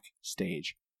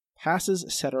backstage passes,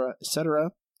 etc.,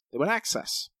 etc. They want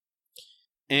access.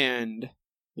 And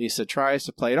Lisa tries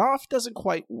to play it off, doesn't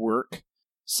quite work.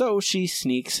 So she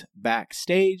sneaks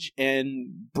backstage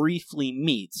and briefly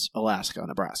meets Alaska and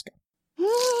Nebraska.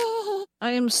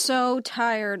 I am so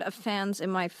tired of fans in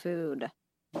my food.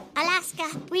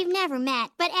 Alaska, we've never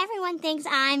met, but everyone thinks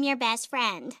I'm your best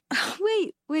friend.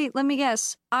 Wait, let me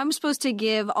guess. I'm supposed to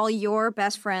give all your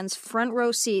best friends front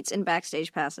row seats and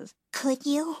backstage passes. Could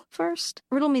you? First,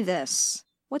 riddle me this.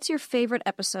 What's your favorite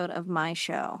episode of my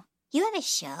show? You have a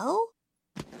show?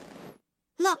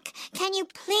 Look, can you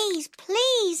please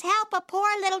help a poor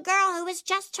little girl who is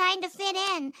just trying to fit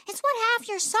in? It's what half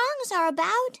your songs are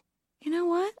about. You know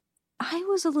what? I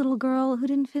was a little girl who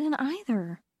didn't fit in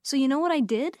either. So you know what I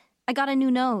did? I got a new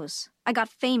nose. I got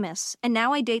famous, and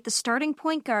now I date the starting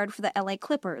point guard for the LA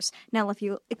Clippers. Now, if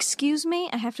you'll excuse me,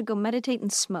 I have to go meditate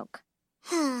and smoke.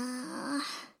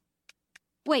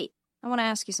 Wait, I want to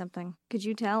ask you something. Could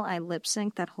you tell I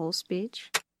lip-synced that whole speech?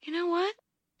 You know what?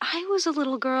 I was a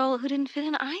little girl who didn't fit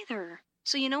in either.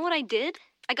 So you know what I did?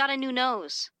 I got a new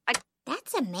nose.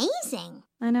 That's amazing.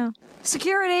 I know.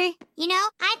 Security! You know,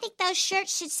 I think those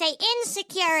shirts should say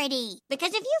insecurity.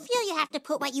 Because if you feel you have to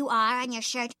put what you are on your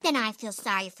shirt, then I feel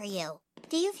sorry for you.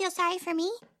 Do you feel sorry for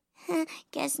me?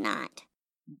 Guess not.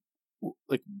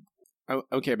 Like,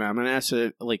 okay, ma'am, I'm going to ask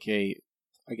a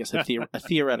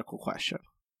theoretical question.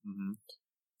 Mm-hmm.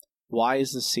 Why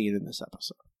is this scene in this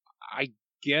episode? I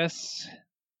guess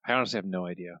I honestly have no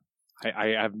idea. I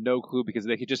have no clue, because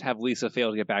they could just have Lisa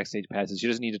fail to get backstage passes. She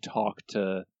doesn't need to talk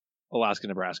to Alaska,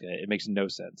 Nebraska. It makes no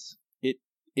sense.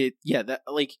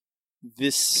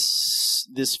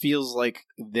 This feels like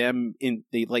them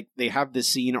they have the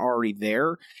scene already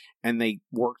there, and they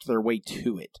worked their way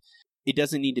to it. It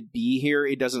doesn't need to be here.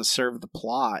 It doesn't serve the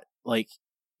plot. Like,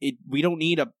 we don't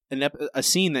need a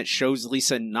scene that shows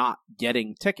Lisa not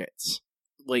getting tickets.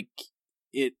 Like,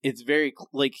 it's very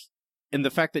like. And the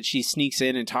fact that she sneaks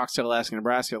in and talks to Alaska and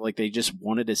Nebraska, like they just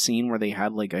wanted a scene where they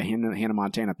had like a Hannah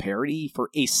Montana parody for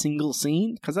a single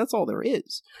scene, because that's all there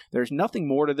is. There's nothing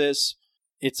more to this.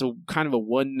 It's a kind of a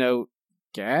one-note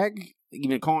gag.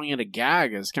 Even calling it a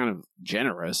gag is kind of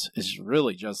generous. It's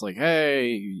really just like,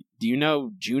 hey, do you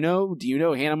know Juno? Do you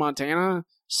know Hannah Montana?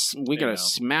 We gotta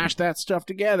smash that stuff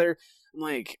together. I'm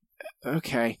like,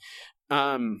 okay.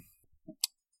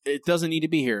 It doesn't need to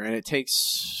be here, and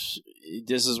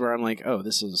this is where I'm like, oh,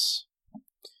 this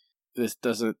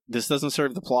doesn't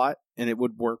serve the plot, and it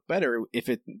would work better if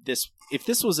this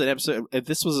was an episode, if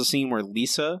this was a scene where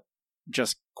Lisa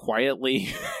just quietly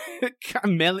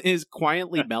is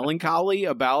quietly melancholy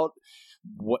about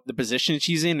what the position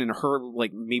she's in, and her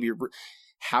like maybe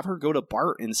have her go to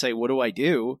Bart and say, what do I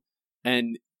do?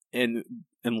 And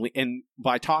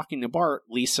by talking to Bart,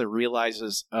 Lisa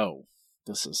realizes, oh,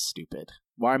 this is stupid.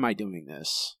 Why am I doing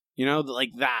this? You know,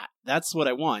 like that. That's what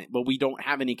I want. But we don't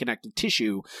have any connective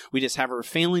tissue. We just have her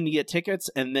failing to get tickets,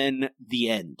 and then the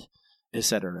end,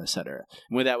 etc., etc.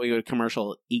 And with that, we go to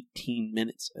commercial, 18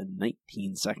 minutes and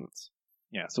 19 seconds.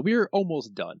 Yeah, so we're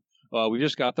almost done. We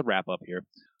just got the wrap up here.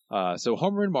 So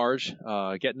Homer and Marge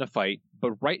get in a fight,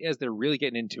 but right as they're really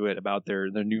getting into it about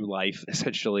their new life,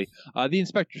 essentially, the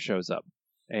inspector shows up.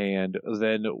 And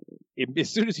then, as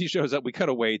soon as he shows up, we cut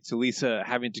away to Lisa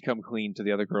having to come clean to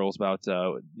the other girls about,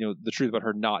 the truth about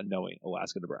her not knowing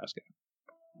Alaska, Nebraska.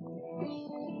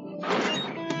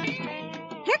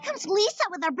 Here comes Lisa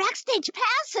with our backstage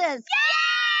passes.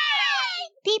 Yay!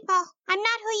 People, I'm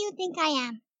not who you think I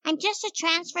am. I'm just a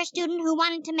transfer student who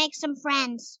wanted to make some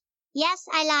friends. Yes,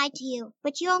 I lied to you,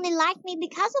 but you only liked me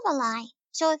because of a lie.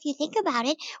 So if you think about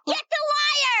it... Get the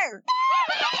liar!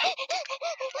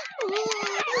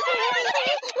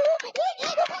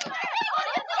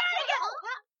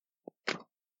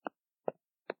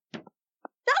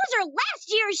 Those are last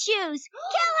year's shoes!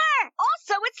 Kill her!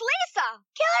 Also, it's Lisa!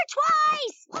 Kill her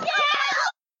twice!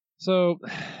 So,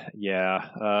 yeah,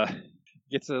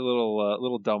 gets a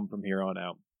little dumb from here on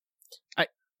out.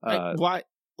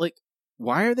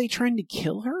 Why are they trying to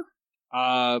kill her?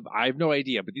 I have no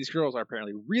idea, but these girls are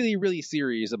apparently really, really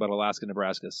serious about Alaska,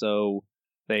 Nebraska. So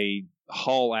They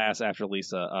haul ass after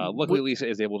Lisa. Luckily, Lisa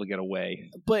is able to get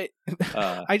away. But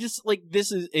I just like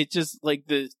this is it. Just like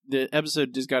the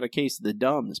episode just got a case of the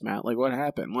dumbs, Matt. Like what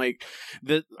happened? Like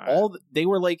they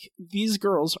were like these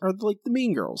girls are like the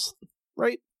mean girls,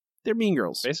 right? They're mean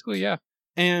girls, basically. Yeah,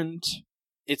 and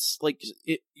it's like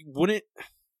it wouldn't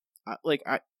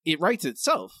it writes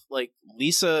itself. Like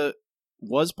Lisa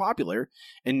was popular,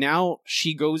 and now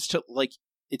she goes to like.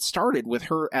 It started with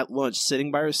her at lunch sitting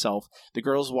by herself, the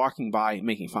girls walking by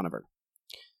making fun of her.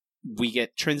 We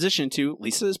get transitioned to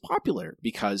Lisa is popular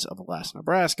because of Alaska,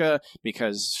 Nebraska,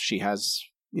 because she has,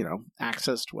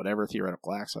 access to whatever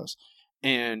theoretical access.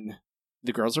 And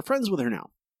the girls are friends with her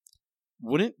now.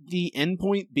 Wouldn't the end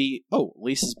point be,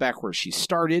 Lisa's back where she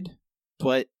started,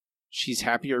 but she's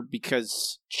happier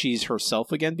because she's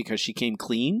herself again, because she came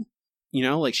clean?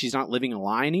 Like she's not living a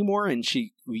lie anymore, and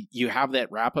you have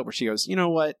that wrap up where she goes, you know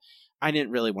what, I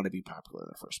didn't really want to be popular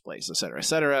in the first place, etc.,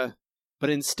 etc. But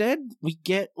instead, we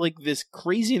get like this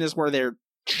craziness where they're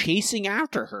chasing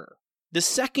after her.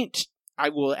 I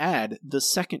will add, the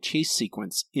second chase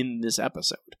sequence in this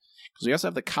episode, because we also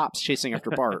have the cops chasing after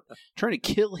Bart, trying to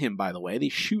kill him. By the way, they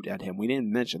shoot at him. We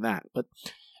didn't mention that,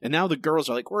 and now the girls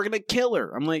are like, we're gonna kill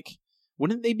her. I'm like,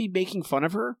 wouldn't they be making fun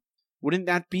of her? Wouldn't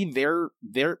that be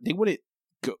they wouldn't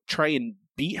try and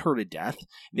beat her to death.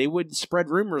 They would spread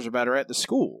rumors about her at the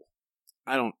school.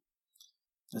 I'm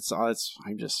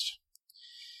just...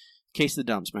 Case of the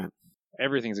dumbs, man.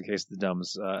 Everything's a case of the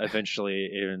dumbs, eventually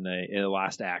in a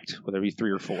last act, whether it be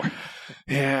 3 or 4.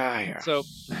 Yeah. So,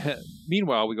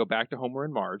 meanwhile, we go back to Homer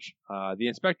and Marge. The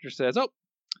inspector says,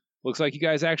 looks like you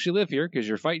guys actually live here because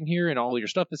you're fighting here and all your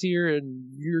stuff is here and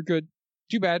you're good.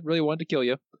 Too bad, really wanted to kill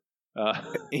you.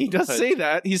 He does say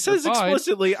that. He says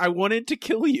explicitly, I wanted to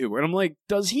kill you. And I'm like,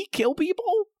 does he kill people?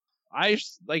 I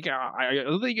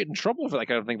don't think you get in trouble for that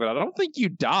kind of thing, but I don't think you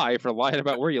die for lying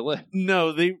about where you live.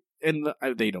 No, they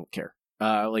don't care.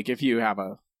 Like if you have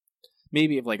a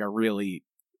really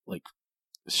like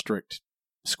strict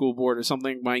school board or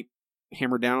something might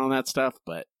hammer down on that stuff,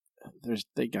 but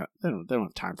they don't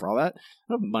have time for all that. They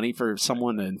don't have money for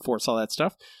someone to enforce all that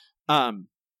stuff.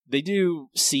 They do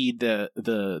see the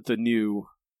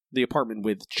apartment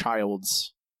with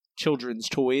children's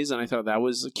toys, and I thought that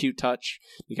was a cute touch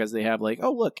because they have like,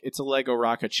 oh look, it's a Lego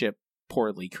rocket ship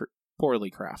poorly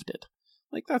crafted.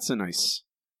 Like that's a nice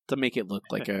to make it look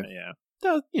like a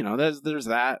there's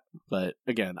that. But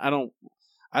again, I don't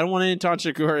want Anton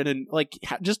Chigurh and like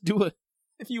just do a.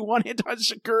 If you want Anton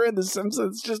Chigurh in The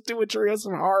Simpsons, just do a Treehouse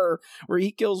of Horror where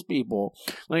he kills people.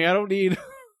 Like I don't need.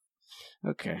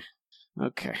 Okay,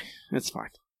 it's fine.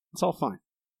 It's all fine.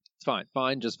 It's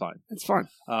fine, just fine. It's fine.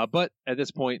 But at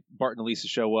this point, Bart and Lisa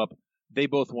show up. They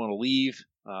both want to leave.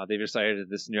 They've decided that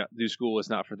this new school is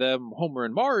not for them. Homer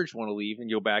and Marge want to leave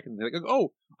and go back, and they're like,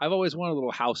 "Oh, I've always wanted a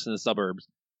little house in the suburbs."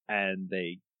 And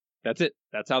that's it.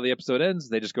 That's how the episode ends.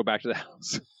 They just go back to the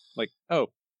house. Like, all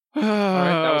right,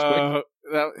 that was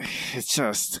quick. It's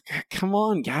just, come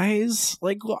on, guys.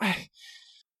 Like, what?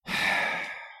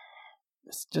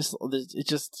 It's just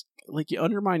like you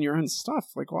undermine your own stuff.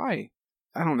 Like, why?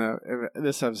 I don't know.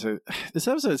 This episode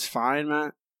is fine,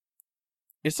 Matt.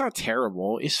 It's not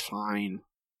terrible. It's fine,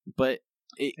 but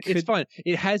it's fine.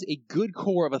 It has a good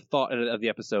core of a thought of the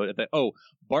episode that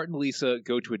Bart and Lisa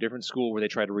go to a different school where they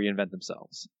try to reinvent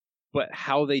themselves. But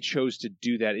how they chose to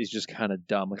do that is just kind of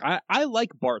dumb. Like I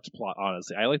like Bart's plot,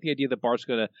 honestly. I like the idea that Bart's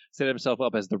going to set himself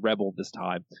up as the rebel this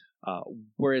time,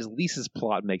 whereas Lisa's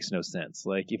plot makes no sense.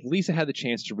 Like if Lisa had the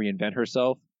chance to reinvent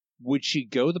herself, would she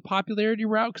go the popularity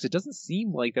route? Because it doesn't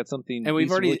seem like that's something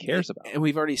Lisa really cares about. And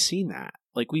we've already seen that.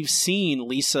 Like we've seen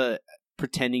Lisa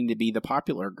pretending to be the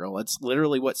popular girl. It's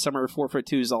literally what Summer 4 for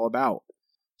 2 is all about.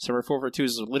 Summer 4 for 2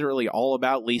 is literally all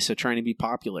about Lisa trying to be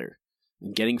popular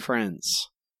and getting friends.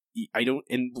 We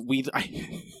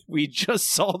just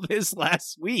saw this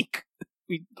last week.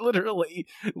 We literally,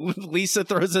 Lisa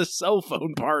throws a cell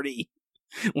phone party.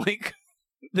 Like,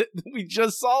 we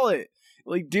just saw it.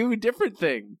 Like, do a different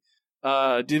thing.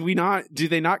 Do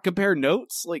they not compare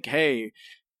notes? Like, hey,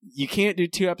 you can't do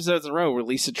 2 episodes in a row where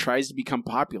Lisa tries to become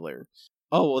popular.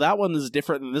 Oh, well, that one is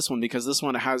different than this one because this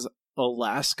one has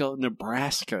Alaska,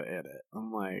 Nebraska in it.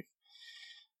 I'm like,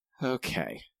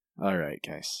 okay. All right,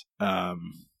 guys.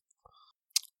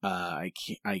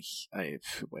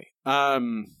 Wait.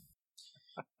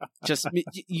 Just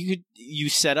you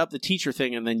set up the teacher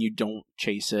thing and then you don't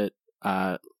chase it.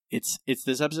 It's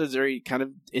this episode's very kind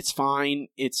of, it's fine.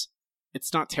 It's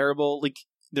not terrible. Like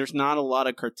there's not a lot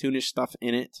of cartoonish stuff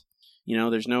in it. You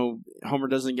know, there's no Homer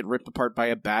doesn't get ripped apart by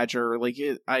a badger. Like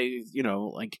I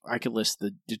could list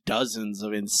the dozens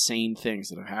of insane things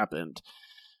that have happened.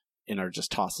 and are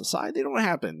just tossed aside. They don't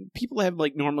happen. People have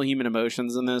like normal human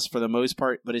emotions in this for the most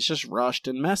part, but it's just rushed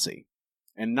and messy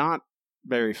and not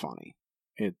very funny.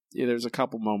 There's a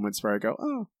couple moments where I go,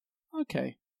 oh,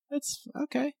 okay, that's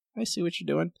okay. I see what you're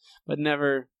doing, but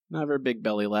never big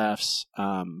belly laughs.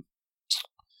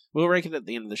 We'll rank it at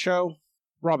the end of the show.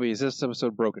 Robbie, is this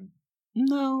episode broken?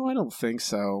 No, I don't think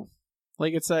so.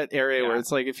 Like, it's that area where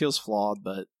it's like it feels flawed,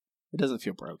 but it doesn't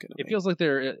feel broken. It feels like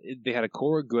they had a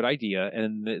core good idea,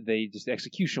 and the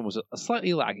execution was a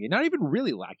slightly lacking. Not even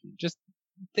really lacking. Just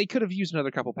they could have used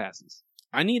another couple passes.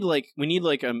 We need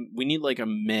like a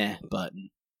meh button.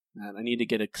 I need to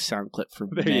get a sound clip for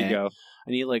there meh. You go.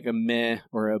 I need like a meh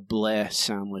or a bleh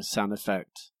sound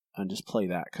effect, and just play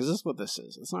that, because this is what this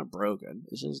is. It's not broken.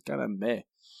 It's just got a meh,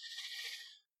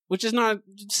 which is not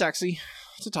sexy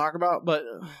to talk about, but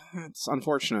it's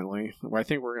unfortunately. I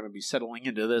think we're going to be settling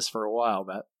into this for a while.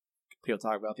 That people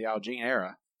talk about the Al Jean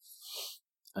era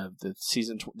of the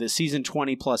season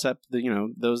 20 plus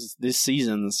this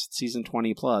season's season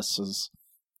 20 plus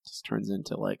just turns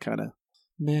into like kind of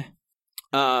meh.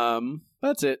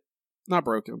 That's it. Not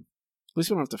broken. At least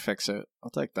we don't have to fix it. I'll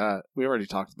take that. We already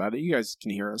talked about it. You guys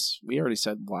can hear us. We already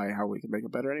said how we can make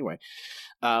it better anyway.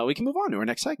 We can move on to our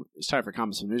next segment. It's time for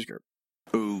Comments from the News Group.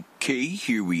 Okay,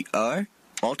 here we are.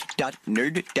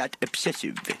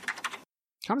 Alt.nerd.obsessive.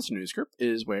 Comments from the News Group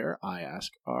is where I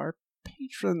ask our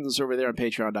patrons over there on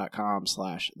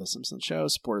patreon.com/The Simpsons Show.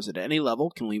 Supporters at any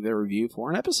level can leave their review for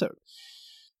an episode.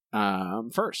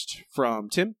 First, from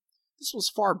Tim. This was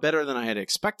far better than I had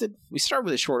expected. We started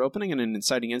with a short opening and an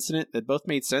inciting incident that both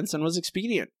made sense and was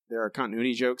expedient. There are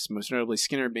continuity jokes, most notably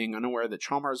Skinner being unaware that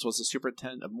Chalmers was the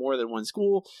superintendent of more than one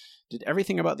school. Did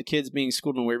everything about the kids being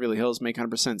schooled in Waverly Hills make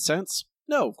 100% sense?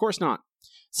 No, of course not. In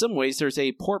some ways, there's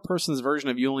a poor person's version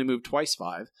of You Only Move Twice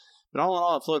 5, but all in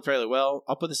all, it flowed fairly well.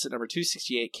 I'll put this at number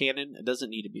 268 canon. It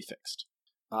doesn't need to be fixed.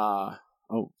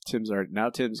 Tim's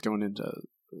going into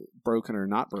broken or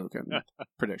not broken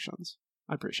predictions.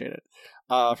 I appreciate it.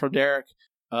 From Derek,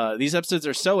 these episodes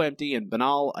are so empty and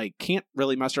banal, I can't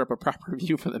really muster up a proper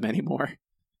review for them anymore.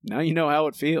 Now you know how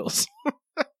it feels.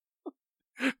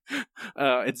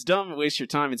 It's dumb, waste your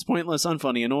time, it's pointless,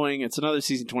 unfunny, annoying, it's another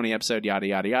season 20 episode, yada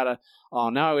yada yada.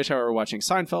 Now I wish I were watching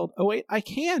Seinfeld. Oh wait, I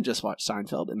can just watch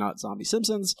Seinfeld and not Zombie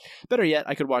Simpsons. Better yet,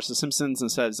 I could watch The Simpsons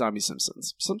instead of Zombie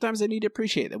Simpsons. Sometimes I need to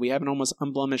appreciate that we have an almost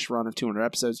unblemished run of 200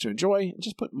 episodes to enjoy, and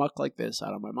just put muck like this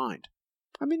out of my mind.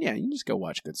 I mean, yeah, you can just go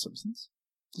watch good Simpsons.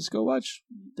 Just go watch.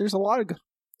 There's a lot of good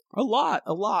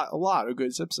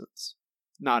Simpsons.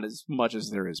 Not as much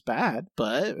as there is bad,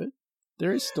 but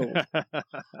there is still a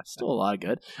lot of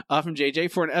good. From JJ,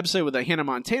 for an episode with a Hannah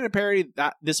Montana parody,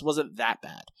 this wasn't that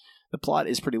bad. The plot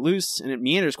is pretty loose, and it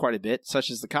meanders quite a bit,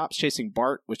 such as the cops chasing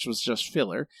Bart, which was just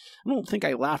filler. I don't think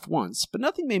I laughed once, but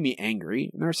nothing made me angry,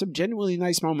 and there are some genuinely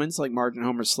nice moments, like Marge and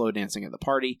Homer's slow dancing at the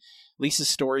party. Lisa's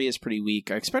story is pretty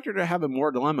weak. I expect her to have a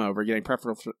more dilemma over getting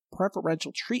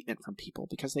preferential treatment from people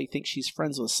because they think she's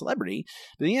friends with a celebrity,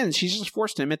 but in the end, she's just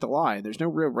forced to admit the lie. There's no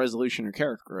real resolution or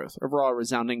character growth. Overall, a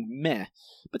resounding meh,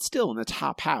 but still in the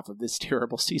top half of this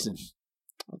terrible season.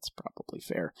 That's probably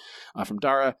fair. From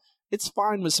Dara, it's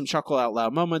fine with some chuckle out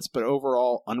loud moments, but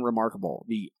overall unremarkable.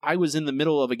 I was in the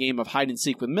middle of a game of hide and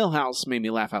seek with Milhouse made me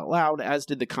laugh out loud, as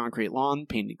did the concrete lawn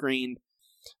painted green.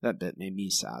 That bit made me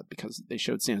sad because they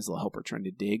showed Santa's little helper trying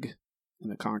to dig in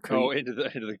the concrete. Oh, into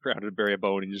the ground to bury a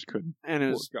bone, and he just couldn't. And it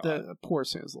was the poor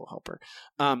Santa's little helper.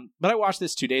 But I watched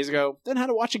this 2 days ago, then had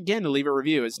to watch again to leave a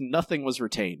review, as nothing was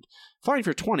retained. Fine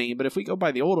for 20, but if we go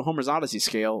by the old Homer's Odyssey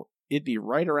scale, it'd be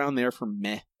right around there for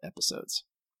meh episodes.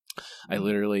 I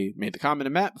literally made the comment to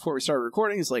Matt before we started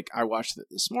recording. It's like, I watched it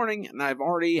this morning, and I've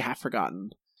already half forgotten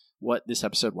what this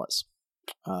episode was.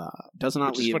 Does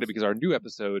not Which leave. is funny because our new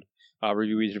episode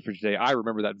review we did for today, I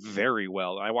remember that very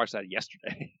well. I watched that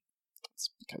yesterday. It's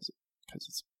because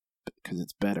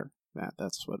it's better.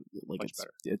 That's what Much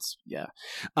better. It's yeah.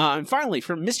 And finally,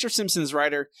 from Mr. Simpson's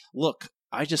writer, look,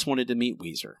 I just wanted to meet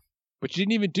Weezer, but you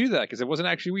didn't even do that because it wasn't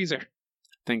actually Weezer.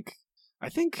 I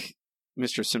think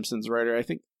Mr. Simpson's writer.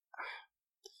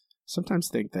 Sometimes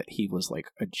think that he was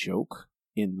like a joke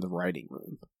in the writing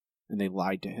room, and they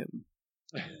lied to him.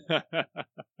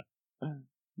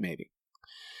 Maybe.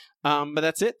 But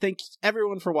that's it. Thank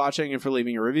everyone for watching and for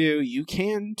leaving a review. You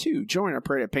can, too, join our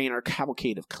Parade of Pain, our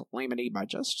cavalcade of calamity, by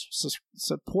just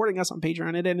supporting us on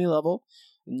Patreon at any level,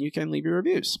 and you can leave your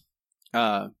reviews.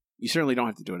 You certainly don't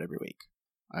have to do it every week.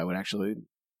 I would actually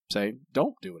say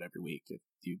don't do it every week. If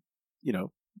you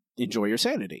enjoy your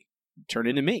sanity. Turn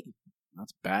into me.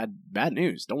 That's bad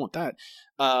news. Don't want that.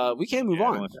 We can't move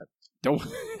on. Don't.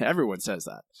 Everyone says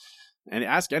that, and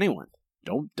ask anyone.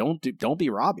 Don't be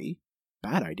Robbie.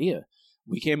 bad idea.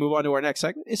 We can move on to our next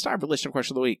segment. It's time for Listener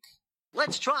Question of the Week.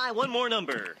 Let's try one more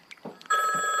number.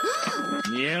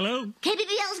 Yellow.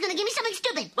 KBBL is going to give me something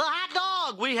stupid. A hot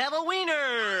dog. We have a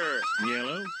wiener.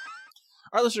 Yellow.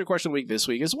 Our Listener Question of the Week this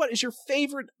week is, what is your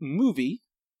favorite movie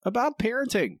about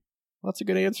parenting? Lots of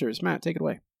good answers. Matt, take it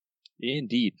away.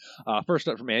 Indeed. First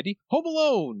up from Andy, Home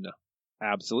Alone.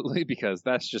 Absolutely, because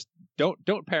that's just,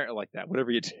 don't parent like that,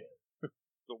 whatever you do. It's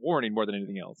a warning more than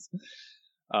anything else.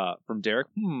 From Derek,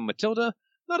 Matilda.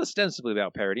 Not ostensibly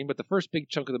about parenting, but the first big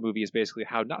chunk of the movie is basically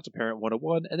how not to parent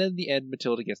 101, and then in the end,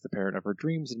 Matilda gets the parent of her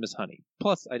dreams in Miss Honey.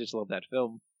 Plus, I just love that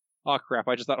film. Oh crap,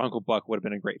 I just thought Uncle Buck would have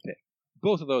been a great pick.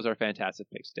 Both of those are fantastic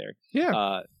picks, Derek.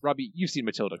 Yeah. Robbie, you've seen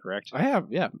Matilda, correct? I have,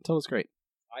 yeah. Matilda's great.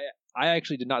 I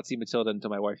actually did not see Matilda until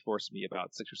my wife forced me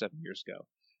about 6 or 7 years ago,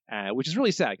 which is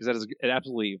really sad, because that is an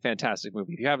absolutely fantastic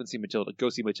movie. If you haven't seen Matilda, go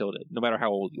see Matilda, no matter how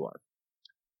old you are.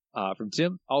 From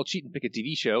Tim, I'll cheat and pick a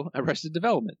TV show, Arrested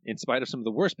Development. In spite of some of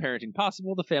the worst parenting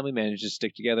possible, the family manages to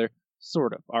stick together.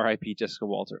 Sort of. R.I.P. Jessica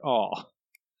Walter. Aw.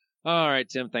 All right,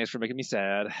 Tim, thanks for making me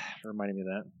sad, for reminding me of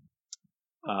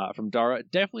that. From Dara,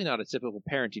 definitely not a typical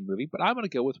parenting movie, but I'm going to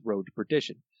go with Road to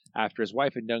Perdition. After his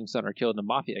wife and young son are killed in a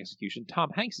mafia execution, Tom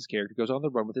Hanks' character goes on the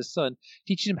run with his son,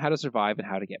 teaching him how to survive and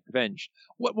how to get revenge.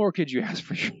 What more could you ask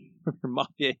for your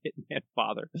mafia hitman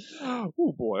father?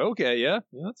 Oh boy, okay, yeah,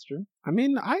 that's true. I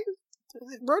mean,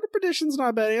 Road to Perdition's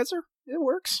not a bad answer. It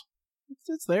works.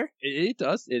 It's there. It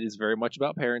does. It is very much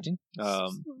about parenting.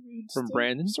 From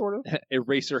Brandon, sort of.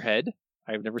 Eraserhead.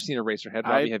 I've never seen Eraserhead.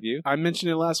 Robbie, have you? I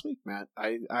mentioned it last week, Matt.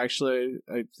 I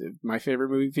my favorite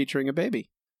movie featuring a baby.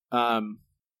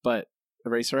 But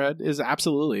Eraserhead is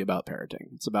absolutely about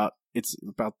parenting. It's about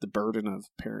the burden of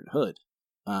parenthood.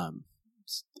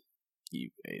 You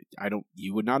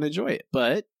would not enjoy it,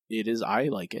 but it is. I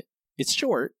like it. It's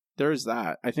short. There's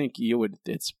that. I think you would.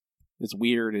 It's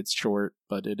weird. It's short,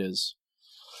 but it is.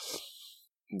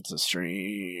 It's a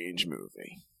strange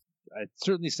movie. It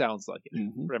certainly sounds like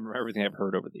it from everything I've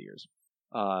heard over the years.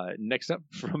 Next up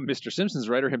from Mr. Simpson's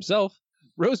writer himself,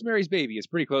 Rosemary's Baby is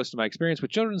pretty close to my experience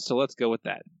with children, so let's go with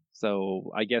that.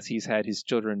 So I guess he's had his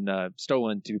children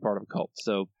stolen to be part of a cult.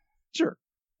 So sure,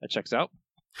 that checks out.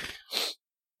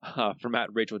 From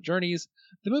at Rachel Journeys,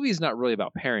 the movie is not really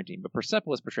about parenting, but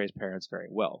Persepolis portrays parents very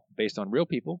well. Based on real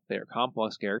people, they are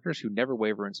complex characters who never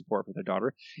waver in support for their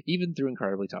daughter, even through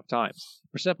incredibly tough times.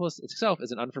 Persepolis itself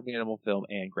is an unforgettable film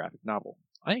and graphic novel.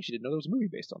 I actually didn't know there was a movie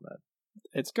based on that.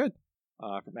 It's good.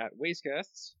 From at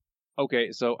Wastecasts.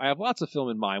 Okay, so I have lots of film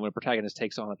in mind when a protagonist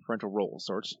takes on a parental role,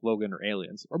 sorts Logan or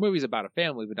Aliens, or movies about a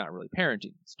family but not really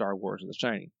parenting, Star Wars or The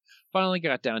Shining. Finally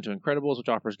got down to Incredibles, which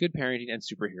offers good parenting and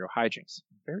superhero hijinks.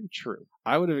 Very true.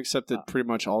 I would have accepted pretty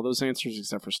much all those answers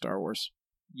except for Star Wars.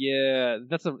 Yeah,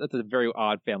 that's a very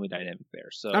odd family dynamic there.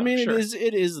 So I mean, sure.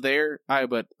 it is there.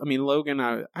 Logan.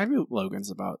 I mean,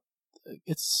 Logan's about.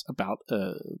 It's about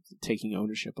taking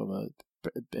ownership of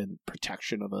and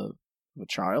protection of a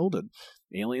child, and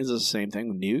Aliens is the same thing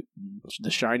with Newt.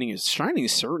 The Shining is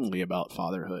certainly about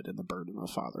fatherhood and the burden of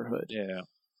fatherhood. Yeah.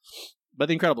 But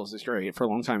The Incredibles is great. For a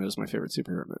long time, it was my favorite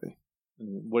superhero movie.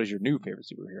 What is your new favorite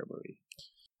superhero movie?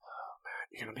 Oh, man,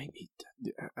 you're going to make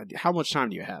me... How much time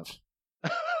do you have?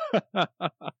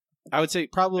 I would say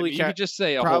probably... you could just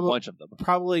say a whole bunch of them.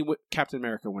 Probably Captain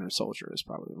America Winter Soldier is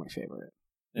probably my favorite.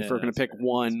 If we're going to pick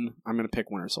one, I'm going to pick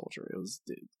Winter Soldier. It was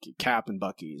Cap and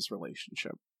Bucky's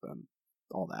relationship and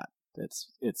all that.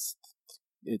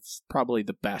 It's probably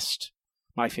the best,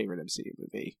 my favorite MCU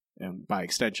movie, and by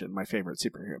extension, my favorite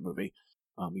superhero movie.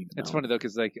 It's funny though,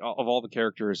 because like of all the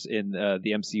characters in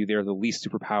the MCU, they're the least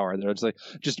superpower. They're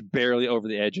just barely over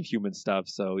the edge of human stuff.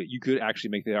 So you could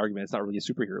actually make the argument it's not really a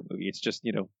superhero movie. It's just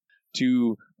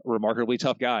two remarkably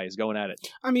tough guys going at it.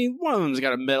 I mean, one of them's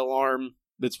got a metal arm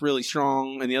that's really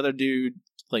strong, and the other dude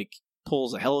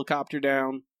pulls a helicopter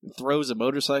down and throws a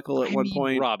motorcycle at one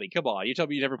point. Robbie, come on! You tell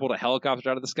me you never pulled a helicopter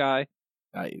out of the sky?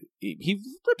 He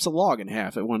rips a log in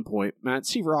half at one point. Matt,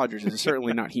 Steve Rogers is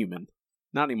certainly not human.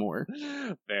 Not anymore.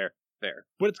 Fair.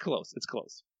 But it's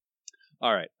close.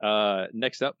 All right.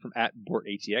 Next up from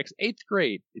 @BortATX, 8th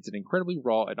grade. It's an incredibly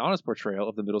raw and honest portrayal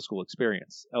of the middle school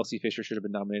experience. Elsie Fisher should have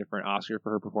been nominated for an Oscar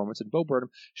for her performance, and Bo Burnham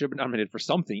should have been nominated for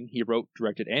something. He wrote,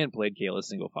 directed, and played Kayla's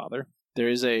single father.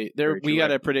 We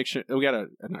got a prediction. We got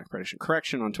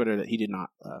correction on Twitter that he did not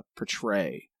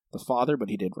portray the father, but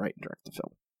he did write and direct the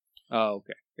film. Oh,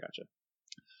 okay, gotcha.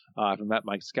 From Matt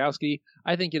Mike Skowski,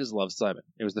 I think it is Love, Simon.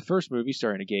 It was the first movie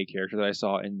starring a gay character that I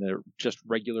saw in the just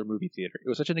regular movie theater. It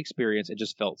was such an experience, it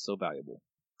just felt so valuable.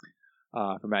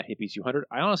 From Matt Hippie 200,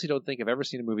 I honestly don't think I've ever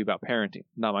seen a movie about parenting.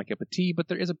 Not my cup of tea, but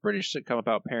there is a British sitcom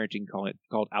about parenting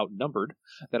called Outnumbered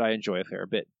that I enjoy a fair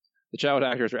bit. The child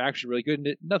actors are actually really good in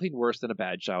it. Nothing worse than a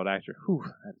bad child actor. Whew,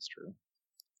 that is true.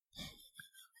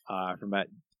 From Matt,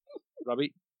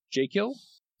 Robbie, J Kill.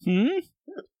 That's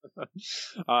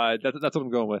what I'm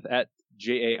going with. At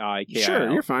JAIKIL.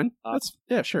 Sure, you're fine.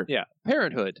 Sure. Yeah.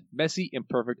 Parenthood, messy,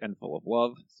 imperfect, and full of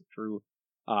love. It's true.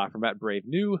 From Matt Brave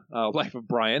New, Life of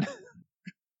Brian.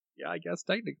 Yeah, I guess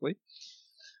technically.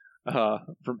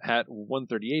 From Hat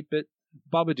 138-bit,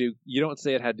 Babadook. You don't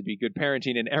say it had to be good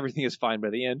parenting, and everything is fine by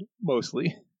the end,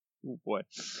 mostly. Oh boy.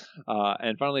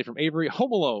 And finally, from Avery,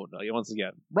 Home Alone. Once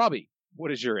again, Robbie,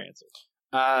 what is your answer?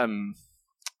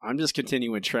 I'm just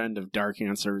continuing a trend of dark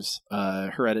answers.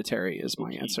 Hereditary is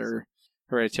my answer.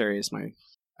 Hereditary is my.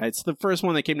 It's the first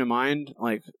one that came to mind.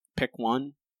 Like, pick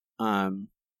one.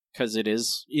 Because it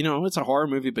is, it's a horror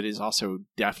movie, but it's also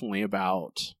definitely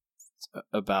about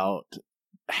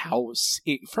how,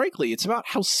 frankly, it's about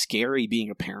how scary being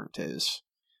a parent is.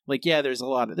 Like, yeah, there's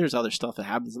other stuff that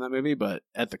happens in that movie, but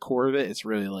at the core of it, it's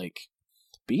really like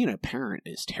being a parent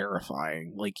is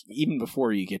terrifying. Like, even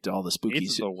before you get to all the spooky,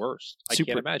 it's the worst. I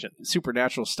can't imagine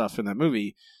supernatural stuff in that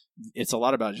movie. It's a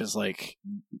lot about just like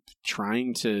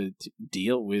trying to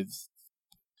deal with,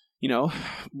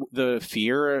 the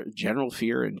fear, general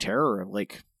fear and terror of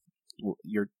like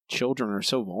your children are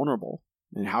so vulnerable,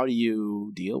 and how do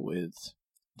you deal with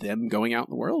them going out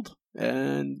in the world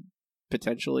and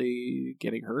potentially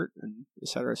getting hurt, and et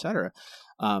cetera, et cetera.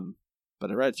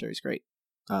 But Hereditary is great.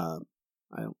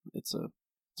 It's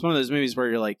one of those movies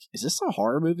where you're like, is this a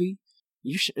horror movie?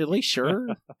 You at least sure?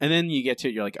 And then you get to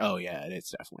it, you're like, oh yeah, it's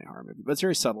definitely a horror movie. But it's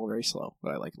very subtle, very slow,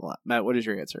 but I like it a lot. Matt, what is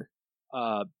your answer?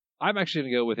 I'm actually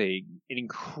going to go with an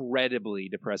incredibly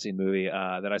depressing movie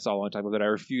that I saw a long time ago that I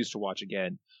refused to watch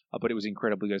again, but it was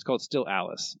incredibly good. It's called Still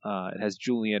Alice. It has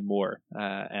Julianne Moore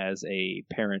as a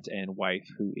parent and wife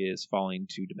who is falling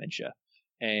to dementia.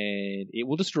 And it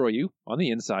will destroy you on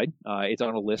the inside. It's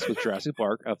on a list with Jurassic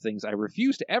Park of things I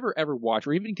refuse to ever watch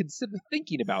or even consider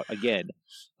thinking about again.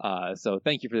 So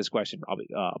thank you for this question,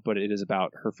 Robbie. But it is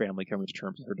about her family coming to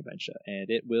terms with her dementia, and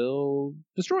it will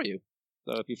destroy you.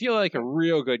 So if you feel like a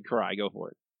real good cry, go for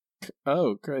it.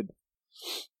 Oh, good.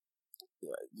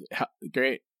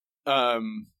 Great.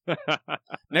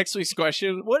 Next week's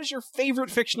question: what is your favorite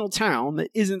fictional town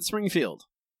that isn't Springfield?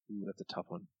 Ooh, that's a tough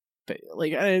one.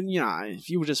 Like, if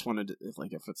you just wanted to,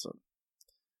 like, if it's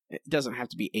it doesn't have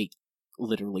to be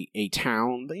literally a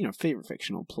town, but favorite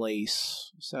fictional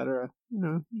place, etc.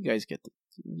 You guys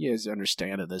you guys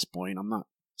understand at this point. I'm not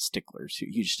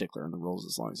huge stickler on the rules,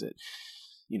 as long as it,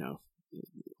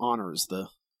 honors the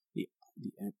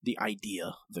idea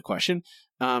of the question.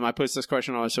 I post this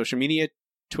question on our social media,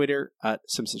 Twitter at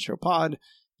SimpsonsShowPod,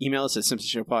 email us at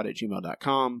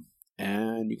SimpsonsShowPod@gmail.com,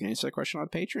 and you can answer the question on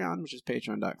Patreon, which is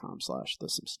patreon.com/The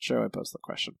Simpsons Show. I post the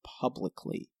question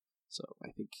publicly, so I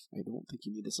don't think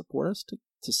you need to support us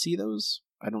to see those.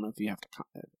 I don't know if you have to.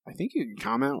 I think you can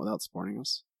comment without supporting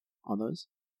us on those,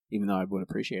 even though I would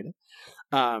appreciate it.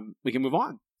 We can move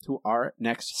on to our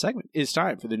next segment. It's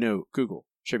time for the No Google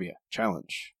Trivia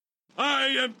Challenge. I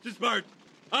am too smart.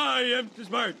 I am too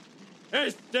smart.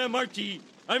 S-M-R-T.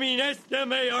 I mean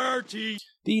S-M-A-R-R-T.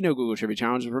 The No Google Trivia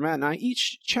Challenge is where Matt and I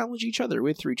each challenge each other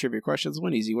with 3 trivia questions,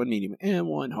 one easy, one medium, and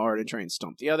one hard, and try and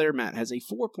stump the other. Matt has a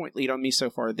 4-point lead on me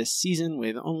so far this season,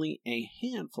 with only a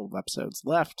handful of episodes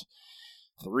left.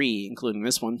 3, including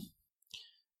this one.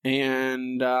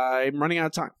 And I'm running out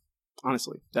of time.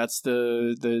 Honestly, that's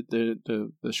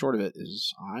the short of it.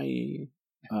 Is I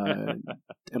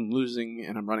am losing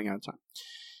and I'm running out of time.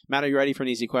 Matt, are you ready for an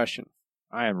easy question?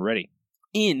 I am ready.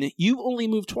 In You Only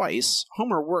Move Twice,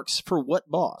 Homer works for what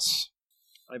boss?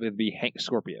 I would be Hank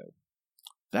Scorpio.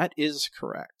 That is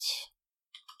correct.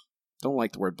 Don't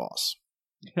like the word boss.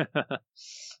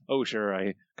 Oh, sure.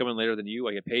 I come in later than you.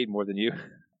 I get paid more than you.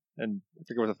 And I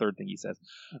forget what the third thing he says.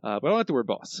 But I like the word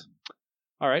boss.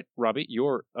 All right, Robbie,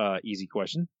 your easy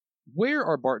question. Where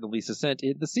are Bart and Lisa sent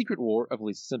in The Secret War of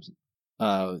Lisa Simpson?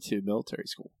 To military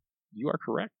school. You are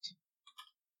correct.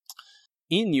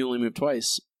 In You Only Move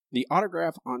Twice, the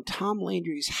autograph on Tom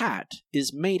Landry's hat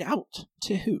is made out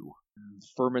to who?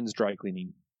 Furman's Dry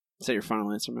Cleaning. Is that your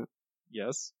final answer, Matt?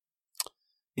 Yes.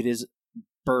 It is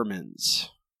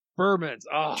Berman's. Berman's.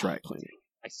 Oh, Dry Cleaning.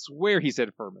 I swear he said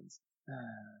Furman's.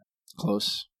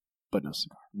 Close, but no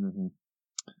cigar. Mm-hmm.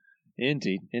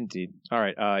 Indeed. All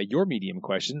right, your medium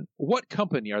question. What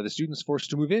company are the students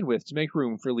forced to move in with to make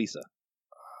room for Lisa?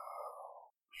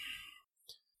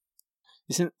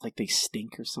 Isn't it like they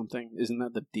stink or something? Isn't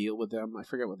that the deal with them? I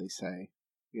forget what they say.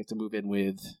 You have to move in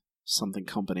with something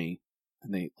company,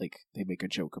 and they make a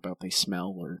joke about they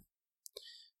smell or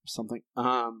something.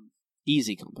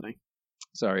 Easy Company.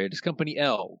 Sorry, it is Company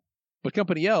L. But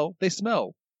Company L, they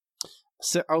smell.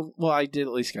 So, well, I did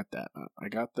at least get that. I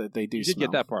got that they do. You did smell.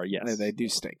 get that part, yes. They do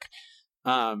stink.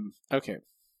 Okay.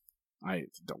 I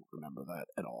don't remember that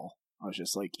at all. I was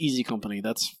just like, Easy Company.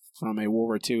 That's from a World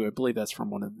War II. I believe that's from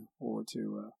one of the World War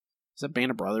II. Is that Band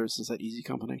of Brothers? Is that Easy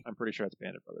Company? I'm pretty sure it's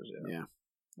Band of Brothers. Yeah,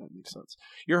 that makes sense.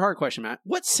 Your hard question, Matt.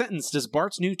 What sentence does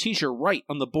Bart's new teacher write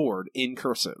on the board in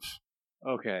cursive?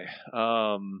 Okay.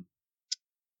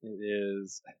 It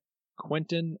is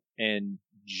Quentin and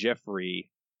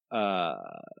Jeffrey.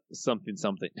 Something.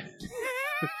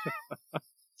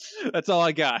 That's all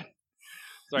I got.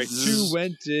 Sorry, two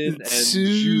went in and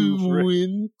two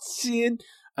went in.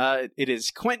 It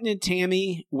is Quentin and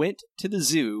Tammy went to the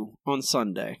zoo on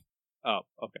Sunday. Oh,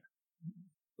 okay.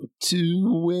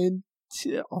 Two went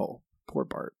to... Oh, poor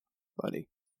Bart, buddy.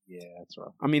 Yeah, that's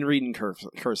rough. I mean, reading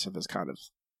cursive is kind of...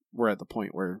 We're at the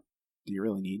point where, do you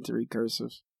really need to read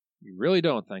cursive? You really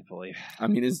don't, thankfully. I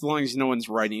mean, as long as no one's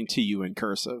writing to you in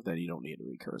cursive, then you don't need to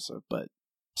read cursive. But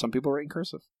some people write in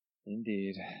cursive.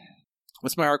 Indeed.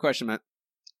 What's my hard question, Matt?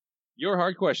 Your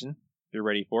hard question. If you're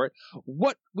ready for it.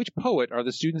 Which poet are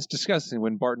the students discussing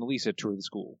when Bart and Lisa tour the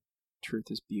school?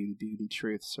 Truth is beauty, beauty,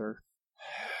 truth, sir.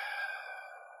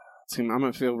 I'm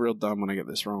going to feel real dumb when I get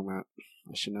this wrong, Matt.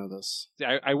 I should know this.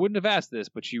 I wouldn't have asked this,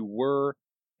 but you were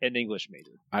an English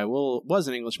major. I was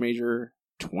an English major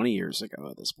 20 years ago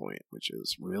at this point, which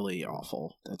is really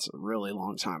awful. That's a really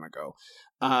long time ago.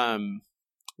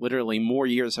 Literally more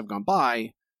years have gone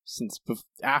by since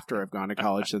after I've gone to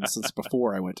college than since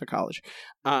before I went to college.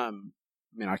 I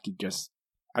mean,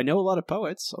 I know a lot of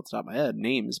poets off the top of my head,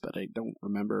 names, but I don't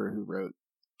remember who wrote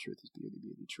Truth is Beauty,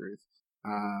 Beauty, Truth.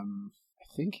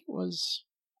 I think it was,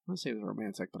 I want to say it was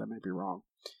romantic, but I might be wrong.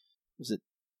 Was it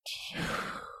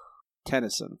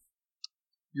Tennyson?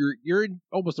 You're in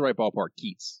almost the right ballpark.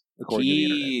 Keats, according to the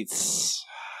internet. Keats.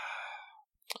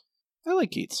 I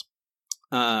like Keats.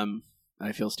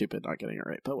 I feel stupid not getting it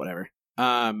right, but whatever.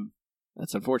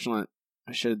 That's unfortunate.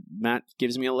 Matt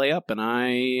gives me a layup, and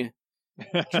I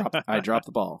drop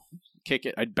the ball, kick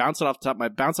it. I bounce it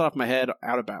off my head,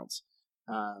 out of bounds.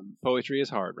 Poetry is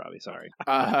hard, Robbie. Sorry.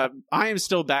 I am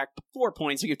still back 4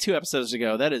 points. We have 2 episodes to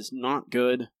go. That is not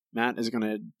good. Matt is going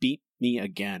to beat me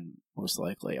again, most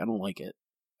likely. I don't like it.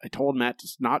 I told Matt to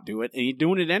not do it, and he's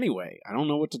doing it anyway. I don't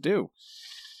know what to do.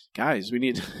 Guys, we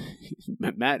need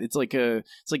Matt. It's like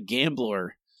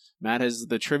Gambler. Matt has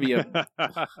the trivia,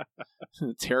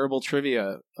 terrible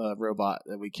trivia robot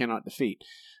that we cannot defeat.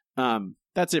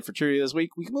 That's it for trivia this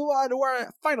week. We can move on to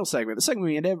our final segment, the segment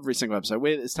we end every single episode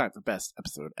with. It's time for Best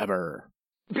Episode Ever.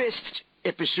 Best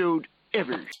Episode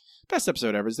Ever. Best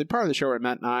Episode Ever is the part of the show where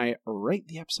Matt and I rate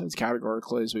the episodes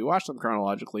categorically as we watch them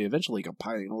chronologically, eventually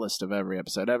compiling a list of every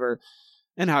episode ever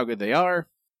and how good they are.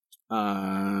 This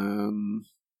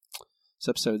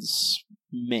episode's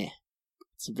meh.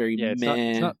 It's a very meh.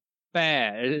 It's not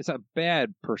bad. It's not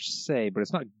bad per se, but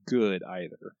it's not good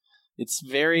either. It's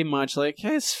very much like,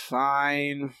 hey, it's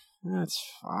fine. That's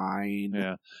fine.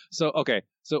 Yeah. So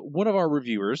one of our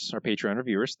reviewers, our Patreon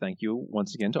reviewers, thank you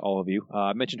once again to all of you,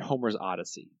 mentioned Homer's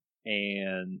Odyssey.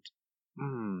 And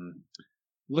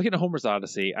looking at Homer's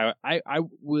Odyssey, I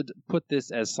would put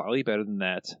this as slightly better than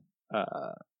that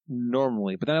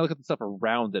normally. But then I look at the stuff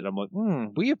around it, and I'm like,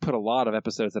 we have put a lot of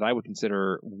episodes that I would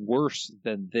consider worse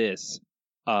than this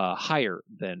higher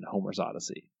than Homer's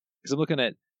Odyssey. Because I'm looking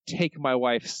at Take My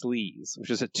Wife Sleaze, which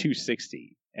is at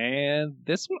 260. And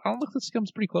this one, I don't know if this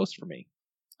comes pretty close for me.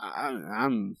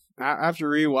 I'm after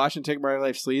rewatching Take My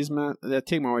Wife Sleaze, Matt, that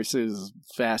Take My Wife Sleaze is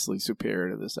vastly superior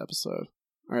to this episode.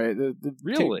 All right,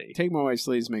 really? Take My Wife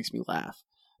Sleaze makes me laugh.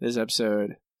 This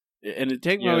episode, and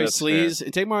Take My Wife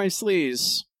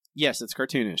Sleaze, yes, it's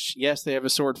cartoonish. Yes, they have a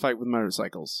sword fight with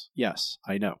motorcycles. Yes,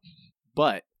 I know,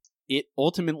 but it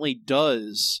ultimately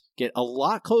does get a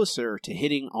lot closer to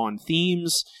hitting on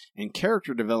themes and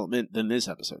character development than this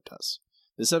episode does.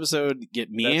 This episode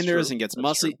meanders and gets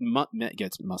messy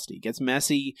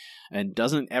and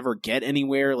doesn't ever get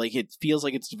anywhere. Like, it feels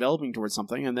like it's developing towards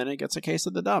something, and then it gets a case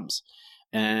of the dumps.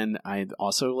 And I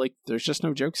also, like, there's just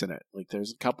no jokes in it. Like,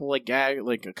 there's a couple,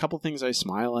 a couple things I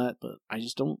smile at, but I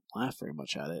just don't laugh very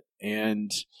much at it.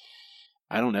 And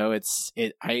I don't know,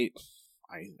 I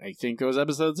think those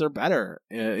episodes are better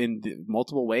in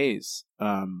multiple ways.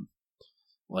 I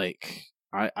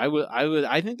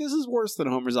think this is worse than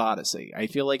Homer's Odyssey. I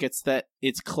feel like it's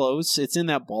close. It's in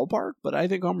that ballpark, but I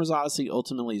think Homer's Odyssey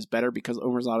ultimately is better because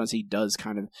Homer's Odyssey does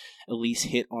kind of at least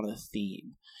hit on a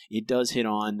theme. It does hit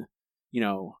on,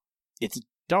 it's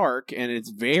dark and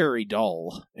it's very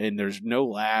dull and there's no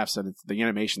laughs and the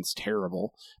animation's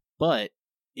terrible, but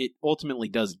it ultimately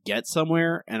does get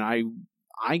somewhere, and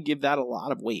I give that a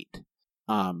lot of weight.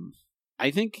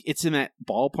 I think it's in that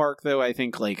ballpark, though. I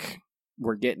think, like,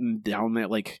 we're getting down that,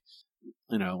 like,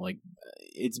 you know, like,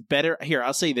 it's better. Here,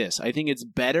 I'll say this. I think it's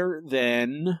better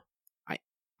than...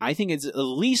 I think it's at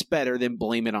least better than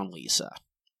Blame It on Lisa.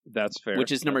 That's fair.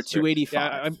 Which is number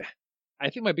 285. Yeah, I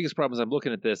think my biggest problem is I'm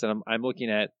looking at this, and I'm looking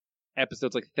at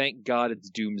episodes like Thank God It's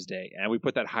Doomsday, and we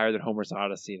put that higher than Homer's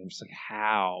Odyssey, and I'm just like,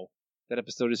 how? That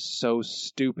episode is so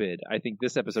stupid. I think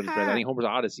this episode is better. I think Homer's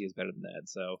Odyssey is better than that.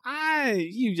 So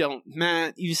you don't,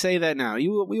 Matt. You say that now.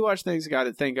 We watched Thank God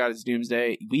It's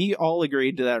Doomsday. We all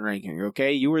agreed to that ranking.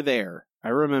 Okay, you were there. I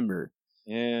remember.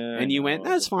 Yeah. And you went,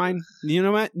 that's fine. You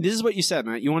know what? This is what you said,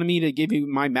 Matt. You wanted me to give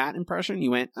you my Matt impression.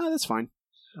 You went, oh, that's fine.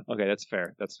 Okay, that's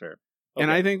fair. That's fair. Okay.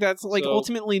 And I think that's like So-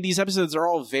 ultimately these episodes are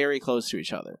all very close to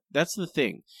each other. That's the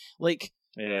thing. Like.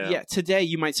 Yeah, today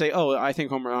you might say, oh, I think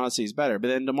Homer Odyssey is better. But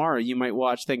then tomorrow you might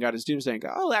watch Thank God It's Doomsday and go,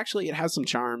 oh, actually it has some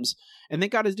charms. And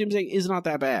Thank God It's Doomsday is not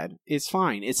that bad. It's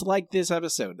fine. It's like this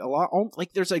episode.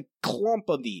 Like there's a clump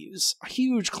of these, a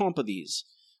huge clump of these,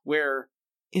 where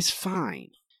it's fine.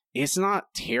 It's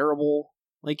not terrible.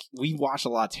 Like, we watch a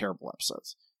lot of terrible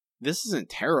episodes. This isn't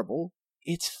terrible.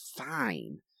 It's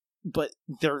fine. But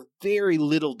there's very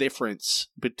little difference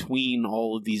between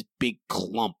all of these big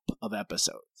clump of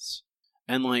episodes.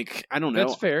 And, like, I don't know.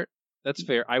 That's fair. That's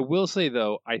fair. I will say,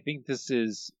 though, I think this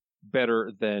is better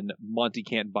than Monty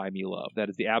Can't Buy Me Love. That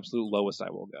is the absolute lowest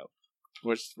I will go.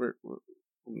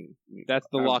 That's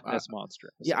the Loch Ness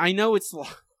Monster. Yeah, I know it's...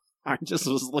 I just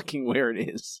was looking where it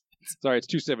is. Sorry, it's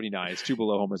 279. It's 2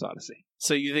 below Homer's Odyssey.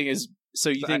 So you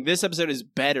think this episode is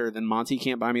better than Monty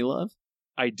Can't Buy Me Love?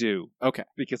 I do. Okay.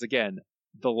 Because, again,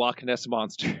 the Loch Ness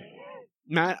Monster.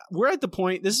 Matt, we're at the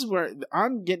point... This is where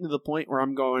I'm getting to the point where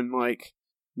I'm going, like...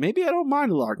 Maybe I don't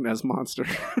mind the Loch Ness Monster.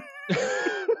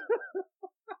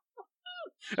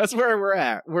 That's where we're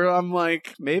at. Where I'm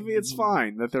like, maybe it's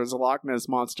fine that there's a Loch Ness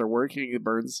Monster working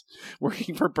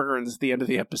for Burns at the end of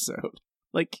the episode.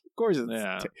 Like, of course it's...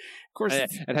 Yeah. Of course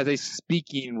it has a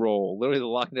speaking role. Literally, the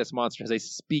Loch Ness Monster has a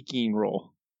speaking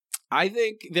role. I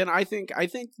think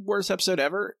Worst Episode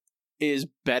Ever is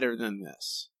better than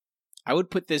this. I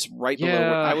would put this right below...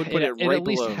 I would put it right below... It at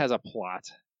least has a plot.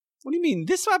 What do you mean?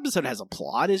 This episode has a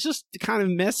plot. It's just kind of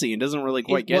messy and doesn't really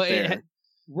quite get there.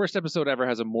 Worst Episode Ever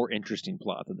has a more interesting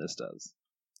plot than this does.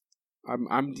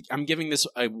 I'm giving this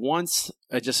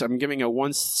I'm giving a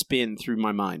one spin through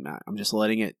my mind, Matt. I'm just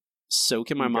letting it soak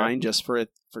in my mind just for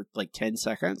like 10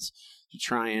 seconds to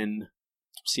try and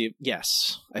see if,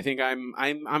 yes. I think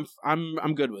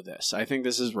I'm good with this. I think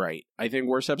this is right. I think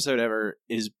Worst Episode Ever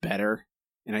is better,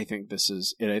 and I think this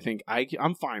is it. I think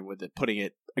I'm fine with it putting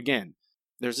it again.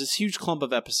 There's this huge clump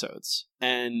of episodes,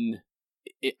 and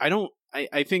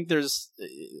I think there's,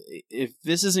 if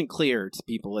this isn't clear to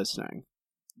people listening,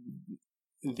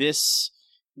 this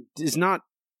is not,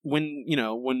 when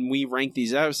we rank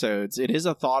these episodes, it is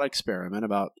a thought experiment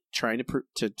about trying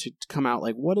to come out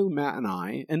like, what do Matt and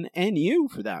I, and you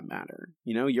for that matter,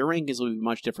 your rankings will be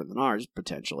much different than ours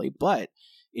potentially, but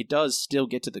it does still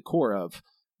get to the core of,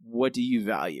 what do you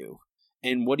value?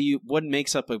 And what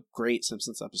makes up a great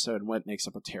Simpsons episode and what makes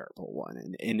up a terrible one,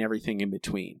 and everything in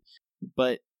between.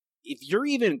 But if you're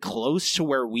even close to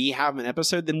where we have an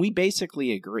episode, then we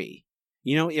basically agree.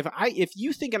 If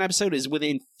you think an episode is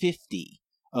within 50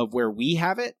 of where we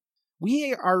have it,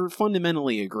 we are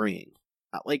fundamentally agreeing.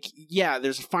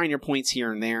 There's finer points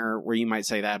here and there where you might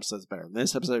say that episode's better than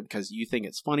this episode because you think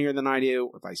it's funnier than I do,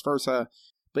 or vice versa.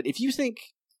 But if you think,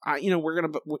 I'm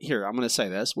going to say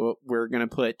this. We're going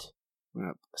to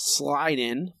slide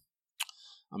in.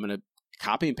 I'm going to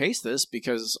copy and paste this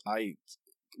because I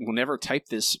will never type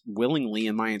this willingly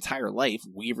in my entire life.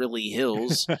 Waverly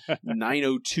Hills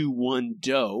 9021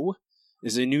 Doe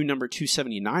is a new number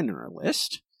 279 on our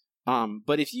list.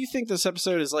 But if you think this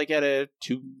episode is like at a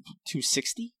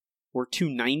 260 or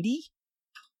 290,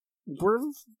 we're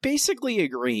basically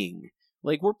agreeing.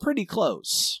 Like, we're pretty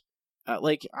close.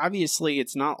 Obviously,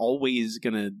 it's not always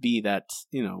going to be that,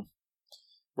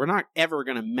 we're not ever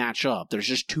going to match up. There's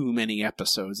just too many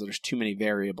episodes. There's too many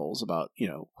variables about,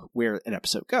 where an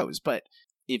episode goes. But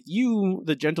if you,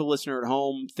 the gentle listener at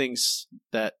home, thinks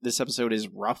that this episode is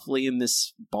roughly in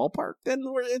this ballpark, then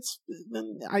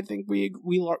I think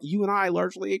you and I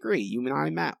largely agree. You and I,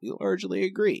 Matt, we largely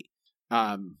agree.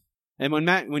 And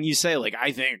when you say, like,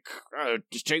 I think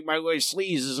Just Take My Way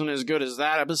Sleaze isn't as good as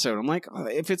that episode, I'm like,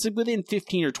 if it's within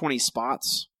 15 or 20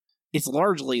 spots, it's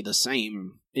largely the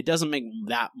same. It doesn't make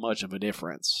that much of a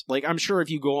difference. Like, I'm sure if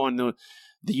you go on the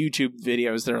YouTube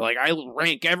videos, they're like, I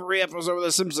rank every episode of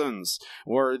The Simpsons,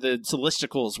 or the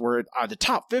listicles where are the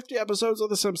top 50 episodes of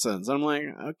The Simpsons. I'm like,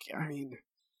 okay, I mean,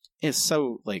 it's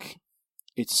so, like,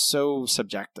 it's so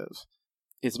subjective.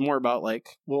 It's more about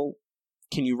like, well,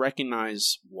 can you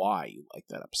recognize why you like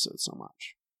that episode so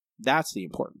much? That's the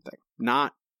important thing.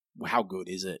 Not how good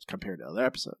is it compared to other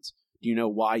episodes. Do you know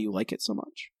why you like it so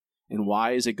much? And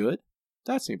why is it good?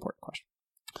 That's the important question.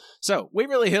 So,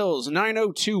 Waverly Hills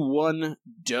 9021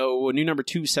 Doe, new number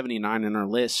 279 in our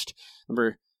list.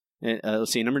 Number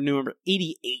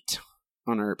 88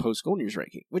 on our post Golden Years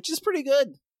ranking, which is pretty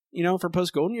good. You know, for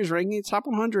post Golden Years ranking, it's top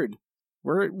 100.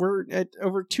 We're at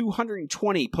over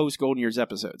 220 post Golden Years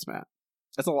episodes, Matt.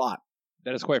 That's a lot.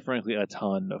 That is quite frankly a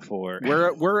ton for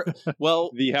we're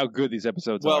well how good these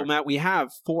episodes are. Well, Matt, we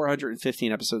have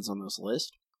 415 episodes on this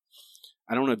list.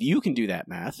 I don't know if you can do that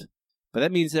math, but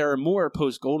that means there are more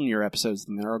post Golden Year episodes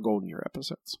than there are Golden Year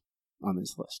episodes on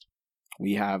this list.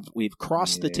 We've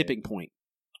crossed the tipping point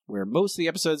where most of the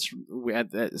episodes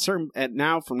from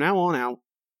now on out,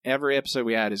 every episode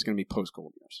we add is going to be post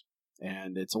Golden Years,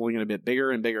 and it's only going to get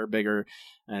bigger and bigger and bigger,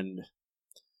 and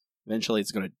eventually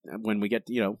it's going to, when we get,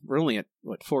 we're only at,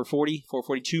 440,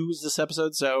 442 is this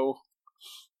episode, so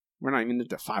we're not even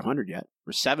into 500 yet.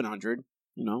 We're 700,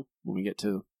 when we get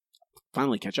to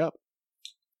finally catch up,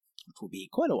 which will be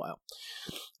quite a while.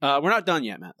 We're not done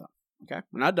yet, Matt, though. Okay?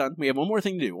 We're not done. We have one more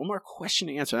thing to do, one more question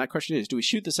to answer. That question is, do we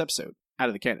shoot this episode out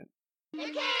of the cannon? The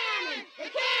cannon! The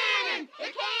cannon! The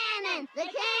cannon! The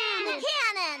cannon! The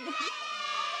cannon!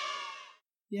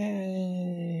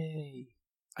 Yay!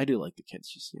 I do like the kids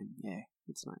just saying, yay.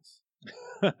 It's nice.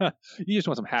 You just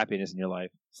want some happiness in your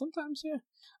life. Sometimes, yeah.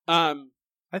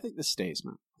 I think this stays,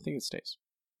 man. I think it stays.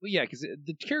 Well, yeah, because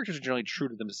the characters are generally true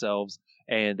to themselves,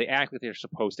 and they act like they're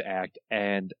supposed to act,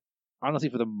 and honestly,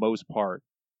 for the most part,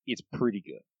 it's pretty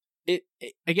good.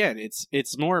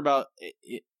 It's more about,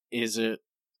 is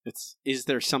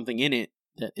there something in it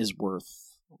that is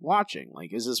worth watching?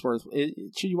 Like, is this worth,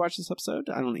 should you watch this episode?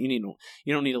 You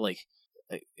don't need to, like,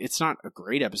 it's not a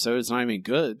great episode, it's not even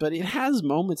good, but it has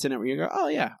moments in it where you go, oh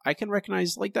yeah, I can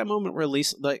recognize, like, that moment where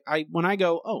Lisa, like, when I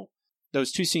go, oh,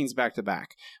 those two scenes back to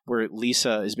back where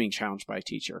Lisa is being challenged by a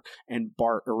teacher and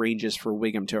Bart arranges for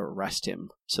Wiggum to arrest him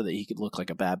so that he could look like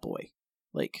a bad boy.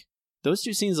 Like, those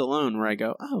two scenes alone where I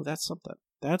go, oh, that's something.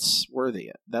 That's worthy.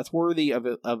 That's worthy of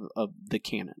the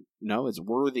canon. It's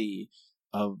worthy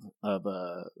of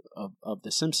the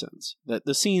Simpsons.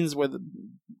 The scenes where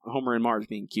Homer and Marge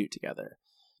being cute together.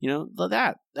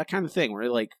 That kind of thing where,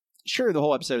 like, sure, the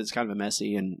whole episode is kind of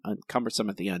messy and cumbersome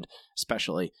at the end,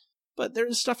 especially. But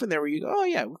there's stuff in there where you go, oh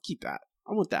yeah, we'll keep that.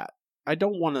 I want that. I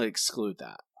don't want to exclude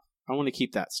that. I want to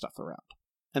keep that stuff around.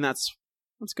 And that's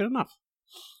good enough.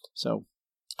 So,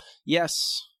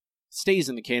 yes, stays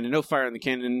in the canon. No fire in the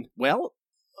canon. Well,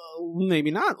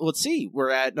 maybe not. Let's see. We're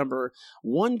at number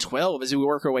 112 as we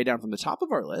work our way down from the top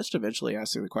of our list, eventually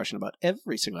asking the question about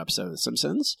every single episode of The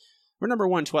Simpsons. We're number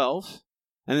 112.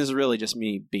 And this is really just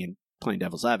me playing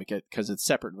devil's advocate because it's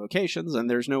separate vocations, and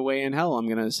there's no way in hell I'm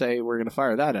going to say we're going to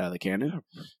fire that out of the cannon.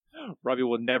 Robbie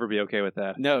will never be okay with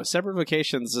that. No, separate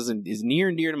vocations is near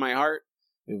and dear to my heart.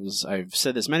 I've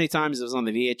said this many times. It was on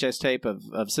the VHS tape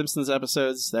of Simpsons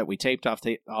episodes that we taped off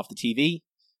the TV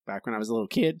back when I was a little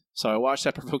kid. So I watched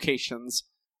Separate Vocations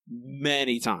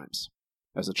many times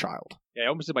as a child. Yeah, I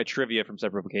almost did my trivia from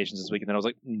Separate Vocations this week, and then I was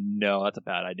like, no, that's a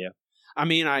bad idea. I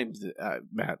mean,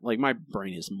 Matt, like, my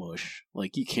brain is mush.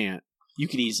 Like, you could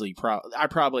easily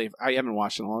I haven't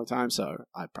watched it in a long time, so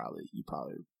you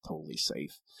probably totally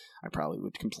safe. I probably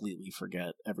would completely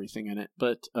forget everything in it.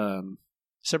 But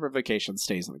Separate Vocations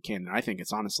stays in the canon. I think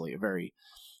it's honestly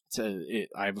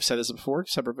I've said this before.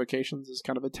 Separate Vocations is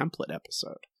kind of a template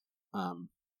episode. I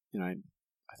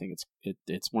think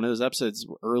it's one of those episodes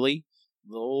early.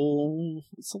 Though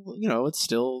it's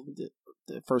still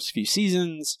the first few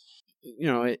seasons.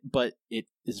 But it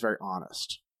is very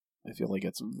honest. I feel like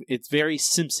it's very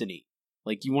Simpson-y.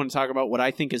 Like, you want to talk about what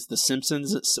I think is The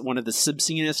Simpsons, it's one of the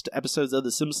Simpsoniest episodes of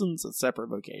The Simpsons, it's Separate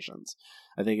Vocations.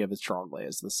 I think of it strongly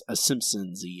as a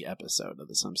Simpsons-y episode of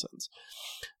The Simpsons.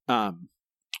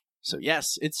 So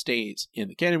yes, it stays in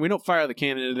the canon. We don't fire the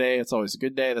canon today. It's always a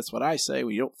good day. That's what I say.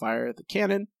 We don't fire the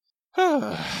canon.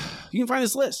 You can find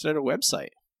this list at our website,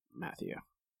 Matthew.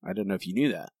 I don't know if you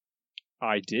knew that.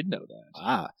 I did know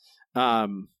that.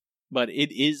 But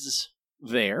it is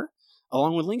there,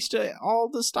 along with links to all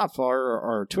the stuff,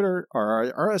 our Twitter,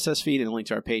 our RSS feed, and a link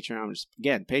to our Patreon. Which,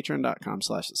 again,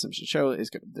 patreon.com/The Simpsons Show is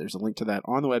good. There's a link to that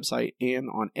on the website and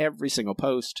on every single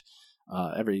post,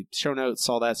 every show notes,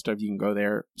 all that stuff. You can go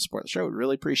there, support the show. We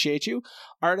really appreciate you.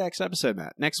 Our next episode,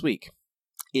 Matt, next week,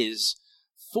 is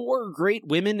 4 Great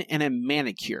Women and a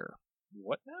Manicure.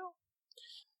 What now?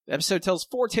 The episode tells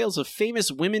 4 tales of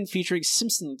famous women featuring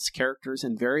Simpsons characters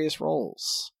in various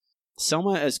roles.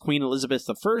 Selma as Queen Elizabeth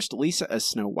I, Lisa as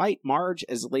Snow White, Marge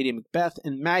as Lady Macbeth,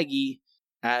 and Maggie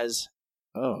as...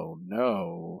 Oh,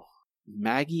 no.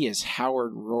 Maggie is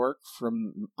Howard Rourke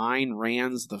from Ayn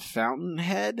Rand's The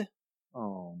Fountainhead?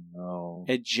 Oh, no.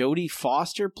 And Jodie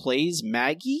Foster plays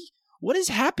Maggie? What is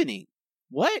happening?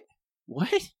 What?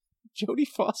 Jodie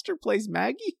Foster plays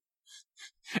Maggie?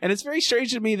 And it's very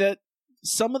strange to me that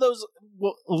some of those...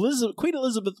 Well, Queen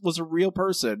Elizabeth was a real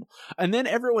person, and then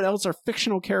everyone else are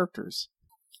fictional characters.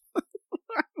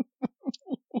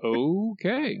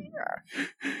 Okay.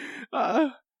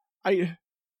 I'm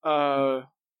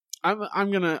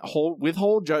gonna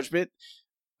withhold judgment.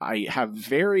 I have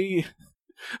very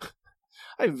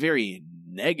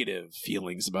negative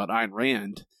feelings about Ayn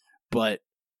Rand, but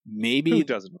maybe who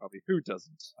doesn't, Robbie? Who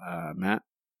doesn't? Matt,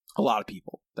 a lot of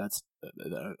people. That's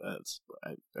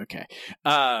okay.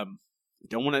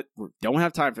 Don't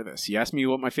have time for this. You asked me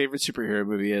what my favorite superhero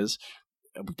movie is.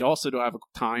 We also don't have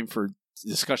time for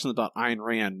discussions about Ayn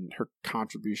Rand and her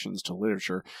contributions to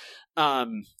literature.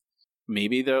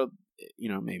 Maybe they'll,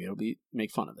 maybe it'll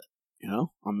make fun of it.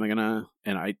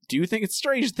 And I do think it's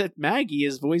strange that Maggie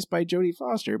is voiced by Jodie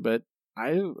Foster, but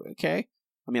okay.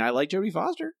 I mean, I like Jodie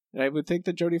Foster. I would think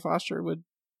that Jodie Foster would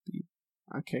be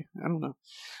okay. I don't know.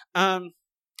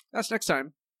 That's next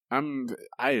time. I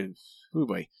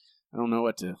don't know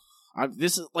what to.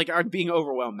 This is like I'm being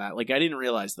overwhelmed, Matt. Like I didn't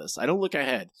realize this. I don't look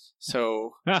ahead,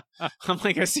 so I'm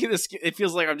like I see this. It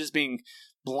feels like I'm just being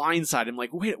blindsided. I'm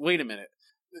like, wait a minute.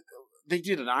 They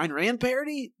did an Ayn Rand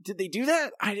parody? Did they do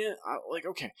that? I didn't.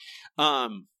 Okay.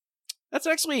 That's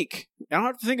next week. I don't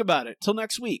have to think about it till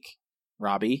next week.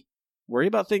 Robbie, worry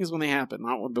about things when they happen,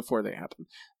 not before they happen.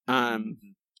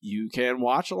 You can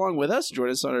watch along with us. Join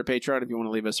us on our Patreon if you want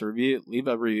to leave us a review. Leave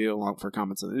a review along for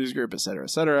comments in the news group, etc.,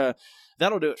 etc.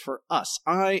 That'll do it for us.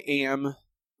 I am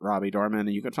Robbie Dorman,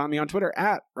 and you can find me on Twitter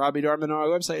at Robbie Dorman. Our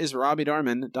website is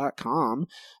robbiedarman.com.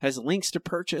 Has links to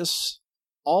purchase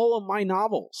all of my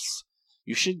novels.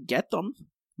 You should get them.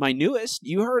 My newest,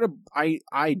 you heard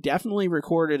I definitely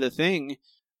recorded a thing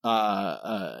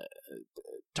talking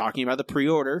about the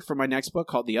pre-order for my next book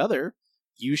called The Other.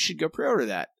 You should go pre-order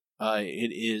that.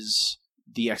 It is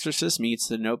The Exorcist meets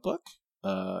The Notebook,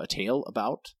 a tale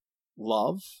about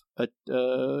love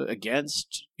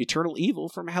against eternal evil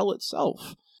from hell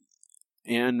itself.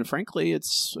 And frankly,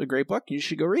 it's a great book. You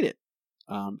should go read it.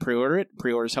 Pre-order it.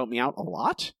 Pre-orders help me out a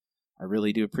lot. I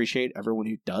really do appreciate everyone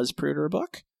who does pre-order a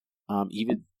book,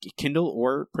 even Kindle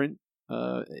or print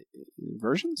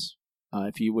versions.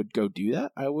 If you would go do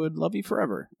that, I would love you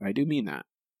forever. I do mean that.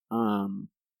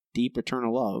 Deep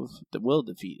eternal love that will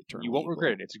defeat eternal You won't evil.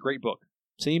 regret it. It's a great book.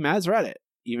 See, Matt's read it,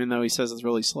 even though he says it's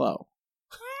really slow.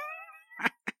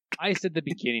 I said the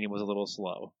beginning it was a little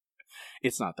slow.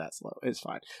 It's not that slow. It's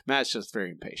fine. Matt's just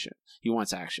very impatient. He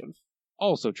wants action.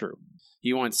 Also true.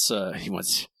 He wants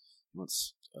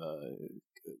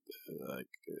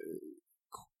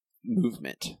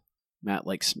movement. Matt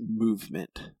likes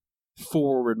movement.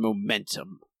 Forward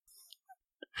momentum.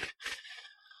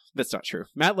 That's not true.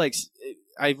 Matt likes...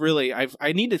 I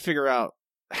need to figure out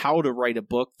how to write a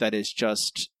book that is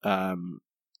just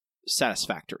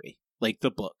satisfactory. Like the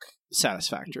book.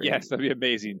 Satisfactory. Yes, that'd be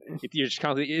amazing.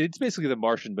 It's basically The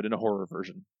Martian, but in a horror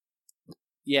version.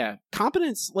 Yeah.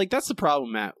 Competence, like that's the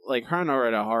problem, Matt. Like trying to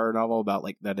write a horror novel about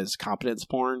like that is competence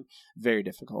porn, very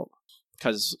difficult.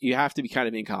 Because you have to be kind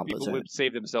of incompetent. People would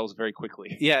save themselves very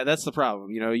quickly. Yeah, that's the problem.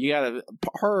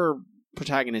 Horror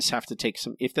protagonists have to take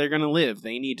some, if they're going to live,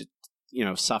 they need to,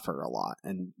 suffer a lot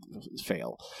and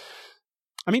fail.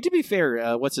 I mean, to be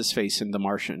fair, what's his face in The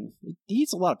Martian? He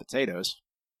eats a lot of potatoes,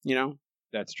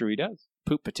 That's true, he does.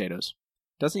 Poop potatoes.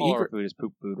 Doesn't he? All our food is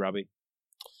poop food, Robbie.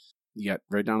 You got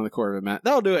right down to the core of it, Matt.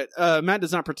 That'll do it. Matt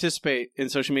does not participate in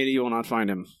social media. You will not find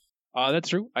him. That's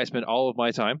true. I spend all of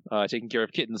my time taking care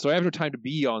of kittens, so I have no time to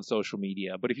be on social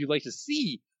media. But if you'd like to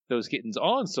see those kittens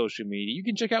on social media, you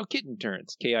can check out Kitten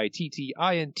Turns,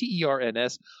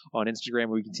 KITTINTERNS, on Instagram,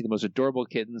 where you can see the most adorable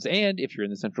kittens. And if you're in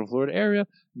the Central Florida area,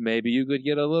 maybe you could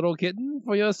get a little kitten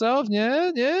for yourself.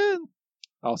 Yeah.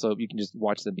 Also, you can just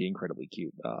watch them be incredibly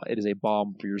cute. It is a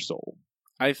balm for your soul.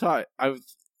 I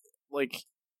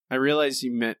realized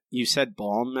you said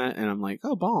balm, Matt, and I'm like,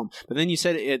 oh, balm. But then you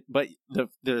said it, but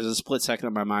there's a split second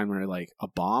in my mind where you're like, a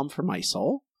balm for my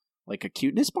soul? Like a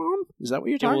cuteness bomb? Is that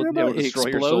what you're talking about? It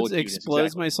explodes exactly.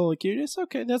 My soul of cuteness?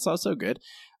 Okay, that's also good.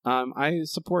 I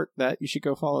support that. You should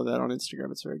go follow that on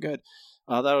Instagram. It's very good.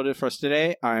 That'll do it for us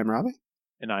today. I am Robbie.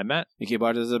 And I'm Matt. Thank you,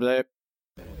 bye.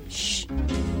 Shh.